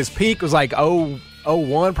terms of his peak was like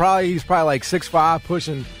 01 probably. He's probably like 6'5",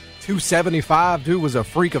 pushing 275. Dude was a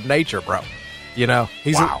freak of nature, bro.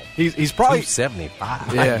 He's probably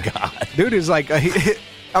 275. Yeah, my God, dude is like.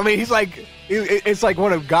 He's like. It's like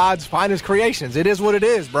one of God's finest creations. It is what it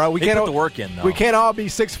is, bro. We can't put the work in, though. We can't all be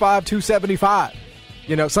 6'5", 275.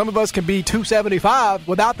 Some of us can be 275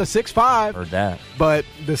 without the 6'5". Heard that. But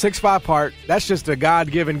the 6'5" part, that's just a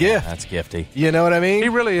God-given gift. That's gifty. You know what I mean? He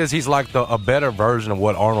really is. He's like a better version of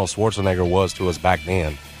what Arnold Schwarzenegger was to us back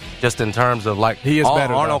then. Just in terms of like he is all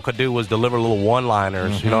better, Arnold though. could do was deliver little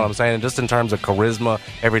one-liners. Mm-hmm. You know what I'm saying? And just in terms of charisma,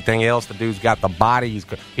 everything else, the dude's got the body.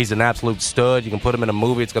 He's an absolute stud. You can put him in a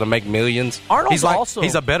movie; it's going to make millions. He's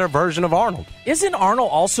a better version of Arnold. Isn't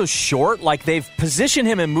Arnold also short? Like they've positioned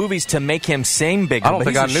him in movies to make him seem bigger. I don't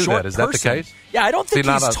think I knew that. Is that the case? Yeah, I don't think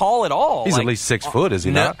he's tall at all. He's at least 6 foot, is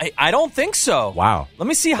he not? I don't think so. Wow. Let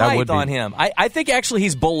me see height on him. I think actually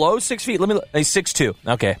he's below 6 feet. He's 6'2".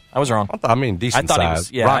 Okay, I was wrong. Decent I thought size.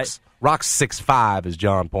 He was, Rock's 6'5", as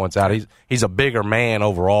John points out. He's a bigger man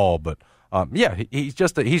overall, but he's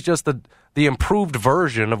just the improved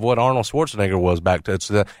version of what Arnold Schwarzenegger was back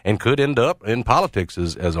to, and could end up in politics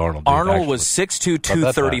as Arnold. Arnold was 6'2",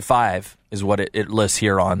 235 is what it lists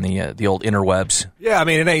here on the old interwebs. Yeah, I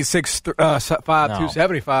mean it ain't 6'5",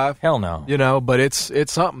 275. Hell no. But it's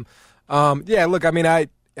something. Look, I mean I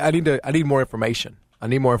need more information. I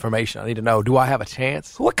need to know, do I have a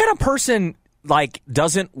chance? What kind of person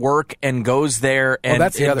doesn't work and goes there and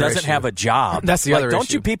doesn't have a job? That's the other issue.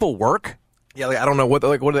 Don't you people work? Yeah, I don't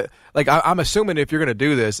know I'm assuming if you're going to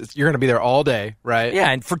do this, you're going to be there all day, right? Yeah,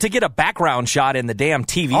 and to get a background shot in the damn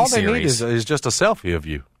TV series. All they need is just a selfie of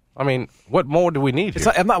you. I mean, what more do we need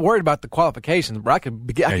here? I'm not worried about the qualifications, but I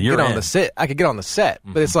could get on the set. I could get on the set,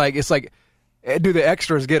 but it's like, do the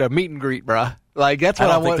extras get a meet and greet, bruh? Like that's what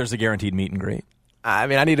I don't think there's a guaranteed meet and greet. I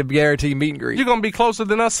mean, I need a guaranteed meet and greet. You're going to be closer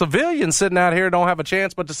than us civilians sitting out here don't have a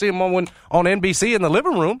chance, but to see them on NBC in the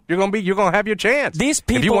living room, you're going to have your chance. These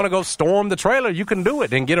people, if you want to go storm the trailer, you can do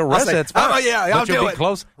it and get arrested. That's fine. Oh yeah, I'll do it.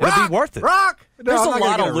 Close. It'll be worth it. Rock. There's a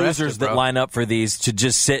lot of losers that line up for these to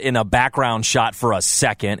just sit in a background shot for a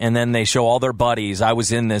second, and then they show all their buddies, I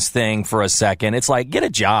was in this thing for a second. It's like, get a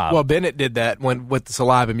job. Well, Bennett did that with the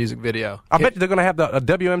Saliva music video. I bet they're going to have the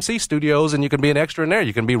WMC studios, and you can be an extra in there.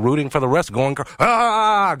 You can be rooting for the rest, going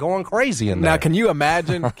crazy in there. Now, can you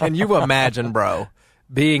imagine, bro,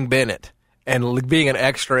 being Bennett and being an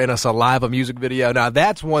extra in a Saliva music video? Now,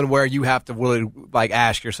 that's one where you have to really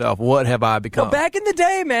ask yourself, what have I become? Well, back in the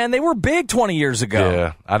day, man, they were big 20 years ago.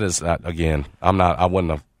 Yeah, I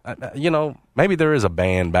wouldn't have. Maybe there is a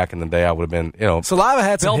band back in the day I would have been, Saliva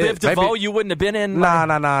had some hits. DeVoe, you wouldn't have been in? Not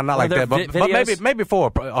like that. But maybe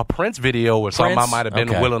for a Prince video or something, I might have been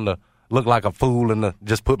willing to look like a fool and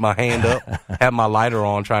just put my hand up, have my lighter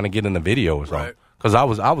on, trying to get in the video or something. Right. Because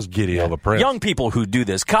I was giddy over Prince. Young people who do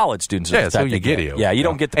this, college students, yeah, so you giddy over. Yeah, you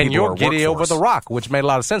don't get the people and you're who are giddy workforce. over The Rock, which made a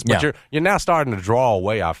lot of sense. But Yeah. you're now starting to draw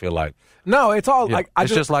away. I feel like No, it's all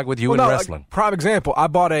it's just like with you in wrestling. Prime example, I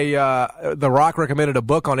bought The Rock recommended a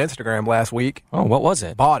book on Instagram last week. Oh, what was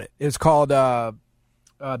it? Bought it. It's called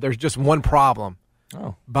There's Just One Problem.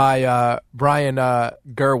 Oh. By Brian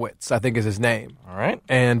Gerwitz, I think is his name. All right.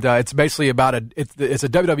 And it's basically about it's a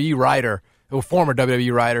WWE writer, a former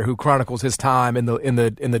WWE writer who chronicles his time in the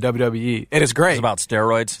WWE, and it's great. It's about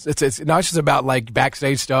steroids. It's not just about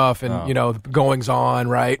backstage stuff and goings on,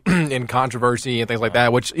 right, and controversy and things like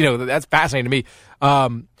that, which that's fascinating to me.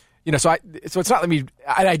 So it's not me.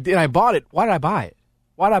 I bought it. Why did I buy it?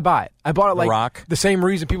 I bought it Rock. the same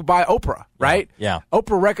reason people buy Oprah, right? Yeah.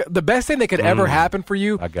 Oprah the best thing that could ever happen for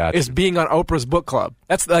you is being on Oprah's book club.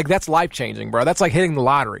 That's life changing, bro. That's like hitting the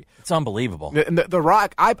lottery. It's unbelievable. The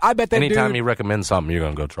Rock, I bet that Anytime dude, he recommends something, you're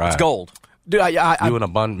going to go try It's it. gold. Dude, I You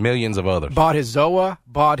and millions of others. bought his Zoa,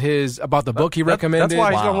 bought the book he recommended. That's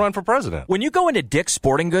why he's Wow. going to run for president. When you go into Dick's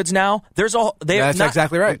Sporting Goods now, That's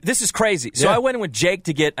exactly right. This is crazy. So Yeah. I went in with Jake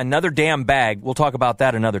to get another damn bag. We'll talk about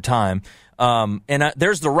that another time.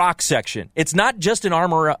 There's the Rock section. It's not just an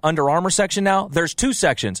Under Armour section now. There's two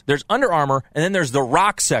sections. There's Under Armour, and then there's the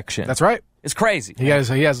Rock section. That's right. It's crazy. He has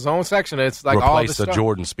his own section. It's like all this the stuff.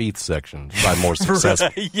 Jordan Spieth section. It's probably more successful.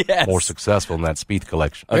 Yes. More successful in that Spieth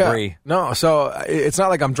collection. Agree. Yeah. No, so it's not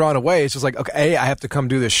like I'm drawn away. It's just like, okay, I have to come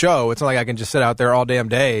do this show. It's not like I can just sit out there all damn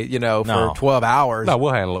day, for 12 hours. No,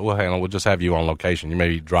 we'll handle it. We'll just have you on location. You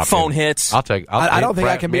maybe drop phone in. hits. I don't think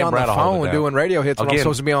I can be on the phone doing radio hits when I'm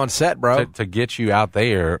supposed to be on set, bro. To get you out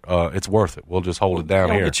there, it's worth it. We'll just hold it down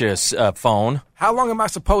here. Get you a phone. How long am I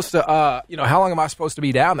supposed to? How long am I supposed to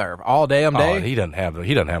be down there? All damn day? He doesn't have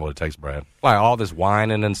what it takes, Brad. Like all this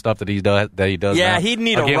whining and stuff that he does. Yeah, now. he'd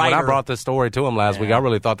need a Again, writer. when I brought this story to him last week, I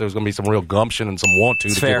really thought there was going to be some real gumption and some want to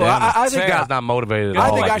fair. get down. I think guy's not motivated at I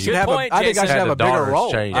all. think I should have a bigger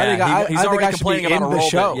role. Yeah, he's already complaining about the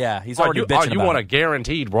show. He's already bitching you about want it. a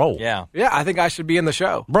guaranteed role? Yeah, I think I should be in the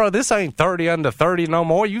show, bro. This ain't 30 under 30 no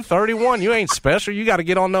more. You 31. You ain't special. You got to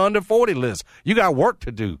get on the under 40 list. You got work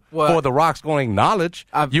to do for the Rock's going to acknowledge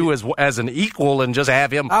you as an equal and just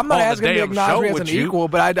have him. I'm not on asking the to damn acknowledge show me as with an you. equal,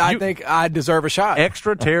 but I think I deserve a shot.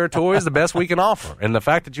 Extra territory is the best we can offer, and the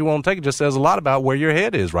fact that you won't take it just says a lot about where your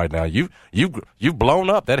head is right now. You've blown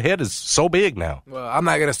up. That head is so big now. Well, I'm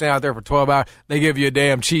not going to stand out there for 12 hours. They give you a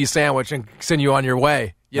damn cheese sandwich and send you on your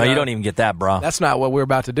way. You don't even get that, bro. That's not what we're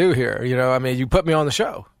about to do here. You put me on the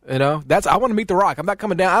show. I want to meet The Rock. I'm not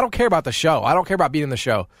coming down. I don't care about the show. I don't care about being in the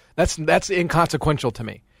show. That's inconsequential to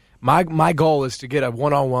me. My goal is to get a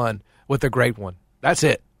one-on-one with a great one. That's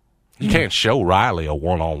it. You can't show Riley a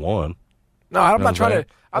one-on-one. No, I'm not trying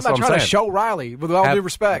to show Riley, with all due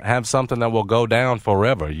respect. Have something that will go down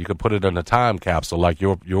forever. You could put it in a time capsule, like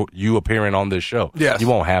you appearing on this show. Yes. You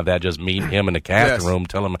won't have that just meeting him in the casting room,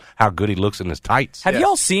 tell him how good he looks in his tights. Have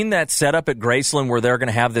y'all seen that setup at Graceland where they're going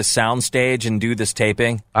to have this sound stage and do this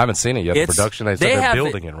taping? I haven't seen it yet. The production, they said they're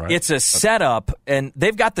building it, right? It's a setup, and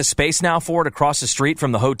they've got the space now for it across the street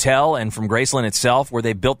from the hotel and from Graceland itself, where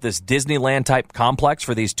they built this Disneyland-type complex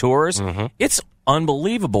for these tours. Mm-hmm. It's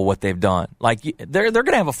unbelievable what they've done. Like they're going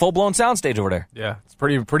to have a full-blown soundstage over there. Yeah, it's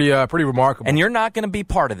pretty remarkable. And you're not going to be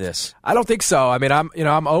part of this. I don't think so. I mean,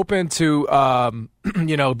 I'm open to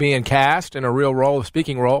being cast in a real role, a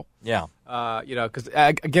speaking role. Yeah. Because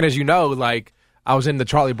again, as you know, like I was in the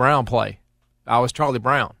Charlie Brown play. I was Charlie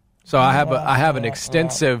Brown, so I have an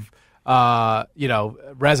extensive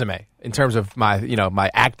resume in terms of my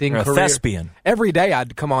acting You're career. a thespian. Every day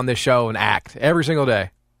I'd come on this show and act every single day.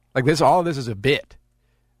 Like this, all of this is a bit.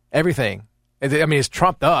 Everything. It's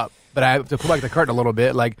trumped up, but I have to pull back the curtain a little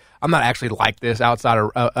bit. Like I'm not actually like this outside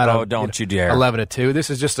of. Don't you dare. 11 to 2. This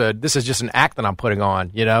is just an act that I'm putting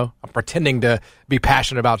on. I'm pretending to be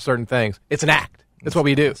passionate about certain things. It's an act. That's what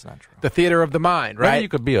we do. That's not true. The theater of the mind, right? Maybe you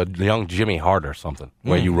could be a young Jimmy Hart or something,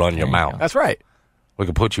 where you run your mouth. That's right. We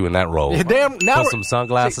could put you in that role. Yeah, damn, now put some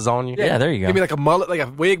sunglasses on you. Yeah, there you go. Give me like a mullet, like a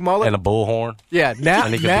wig mullet, and a bullhorn. Yeah,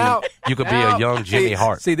 you could be a young Jimmy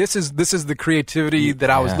Hart. See, this is the creativity that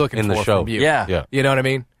I was looking in the for show. from you. Yeah. You know what I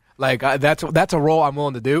mean? Like that's a role I'm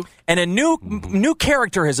willing to do. And a new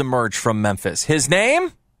character has emerged from Memphis. His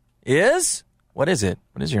name is what is it?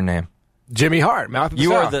 What is your name? Jimmy Hart, Mouth of the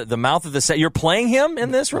You South. are the mouth of the set. You're playing him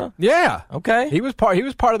in this role? Yeah. Okay. He was part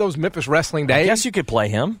of those Memphis wrestling days. I guess you could play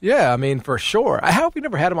him. Yeah, I mean for sure. I hope we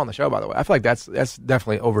never had him on the show. By the way, I feel like that's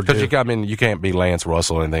definitely overdue. Because you can't be Lance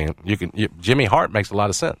Russell or anything. Jimmy Hart makes a lot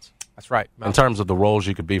of sense. That's right. In terms of the roles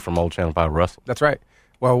you could be from Old Channel 5 Wrestling. That's right.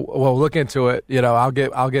 Well, look into it. I'll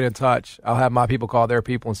get in touch. I'll have my people call their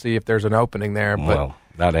people and see if there's an opening there. But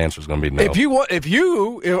that answer is going to be no. If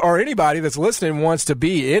you or anybody that's listening wants to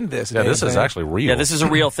be in this, this is actually real. Yeah, this is a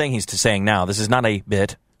real thing he's saying now. This is not a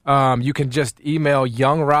bit. You can just email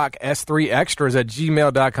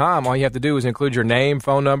youngrockS3extras@gmail.com. All you have to do is include your name,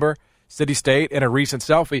 phone number, city, state, and a recent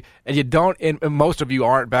selfie. And you don't. And most of you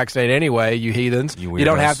aren't vaccinated anyway, you heathens. You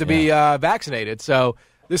don't have to be vaccinated. So.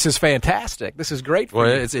 This is fantastic. This is great for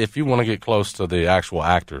you. If you want to get close to the actual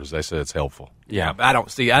actors, they say it's helpful. Yeah, I don't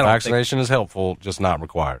Vaccination is helpful, just not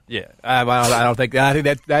required. Yeah, I don't think. I think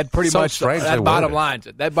that pretty much that bottom line.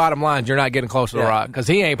 That bottom line, you're not getting close to The Rock because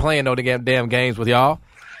he ain't playing no damn games with y'all.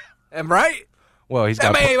 Am I right? Well, he's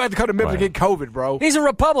got. Man ain't about to come to Memphis and get COVID, bro. He's a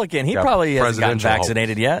Republican. He probably hasn't gotten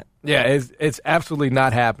vaccinated yet. Yeah, it's absolutely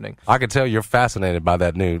not happening. I can tell you're fascinated by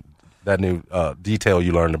that new detail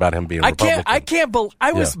you learned about him being Republican.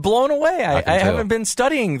 I was blown away. I haven't been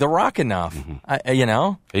studying The Rock enough.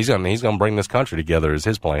 Mm-hmm. He's gonna bring this country together is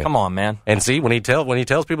his plan. Come on, man. And see, when he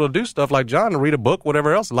tells people to do stuff like John, to read a book,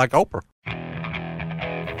 whatever else, like Oprah.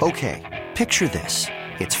 Okay, picture this.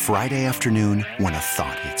 It's Friday afternoon when a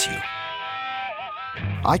thought hits you.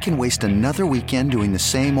 I can waste another weekend doing the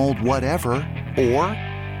same old whatever, or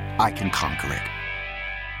I can conquer it.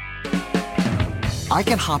 I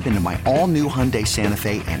can hop into my all-new Hyundai Santa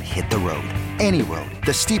Fe and hit the road. Any road.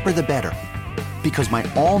 The steeper, the better. Because my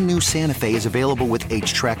all-new Santa Fe is available with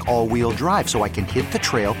H-Track all-wheel drive, so I can hit the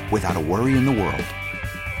trail without a worry in the world.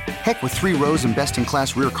 Heck, with 3 rows and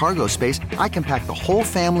best-in-class rear cargo space, I can pack the whole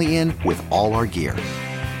family in with all our gear.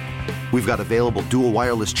 We've got available dual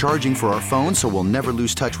wireless charging for our phones, so we'll never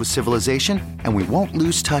lose touch with civilization, and we won't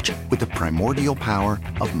lose touch with the primordial power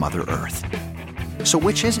of Mother Earth. So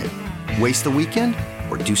which is it? Waste the weekend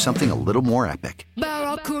or do something a little more epic?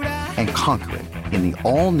 And conquer it in the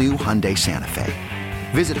all-new Hyundai Santa Fe.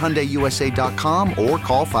 Visit HyundaiUSA.com or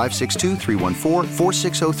call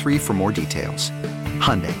 562-314-4603 for more details.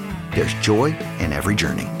 Hyundai, there's joy in every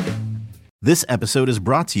journey. This episode is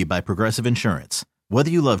brought to you by Progressive Insurance. Whether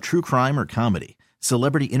you love true crime or comedy,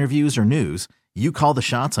 celebrity interviews or news, you call the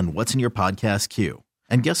shots on what's in your podcast queue.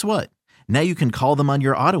 And guess what? Now you can call them on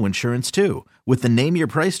your auto insurance too with the Name Your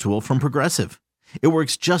Price tool from Progressive. It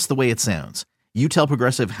works just the way it sounds. You tell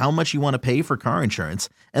Progressive how much you want to pay for car insurance,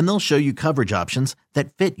 and they'll show you coverage options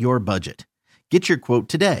that fit your budget. Get your quote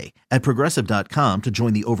today at Progressive.com to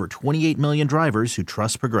join the over 28 million drivers who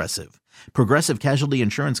trust Progressive. Progressive Casualty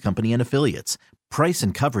Insurance Company and Affiliates. Price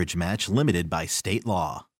and coverage match limited by state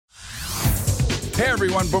law. Hey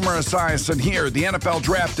everyone, Boomer Esiason here. The NFL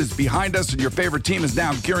Draft is behind us and your favorite team is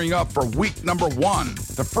now gearing up for week number 1.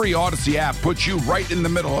 The free Odyssey app puts you right in the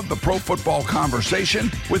middle of the pro football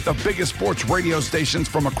conversation with the biggest sports radio stations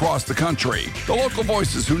from across the country. The local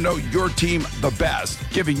voices who know your team the best,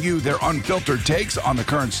 giving you their unfiltered takes on the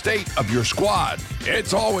current state of your squad.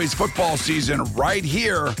 It's always football season right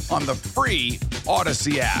here on the free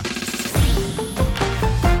Odyssey app.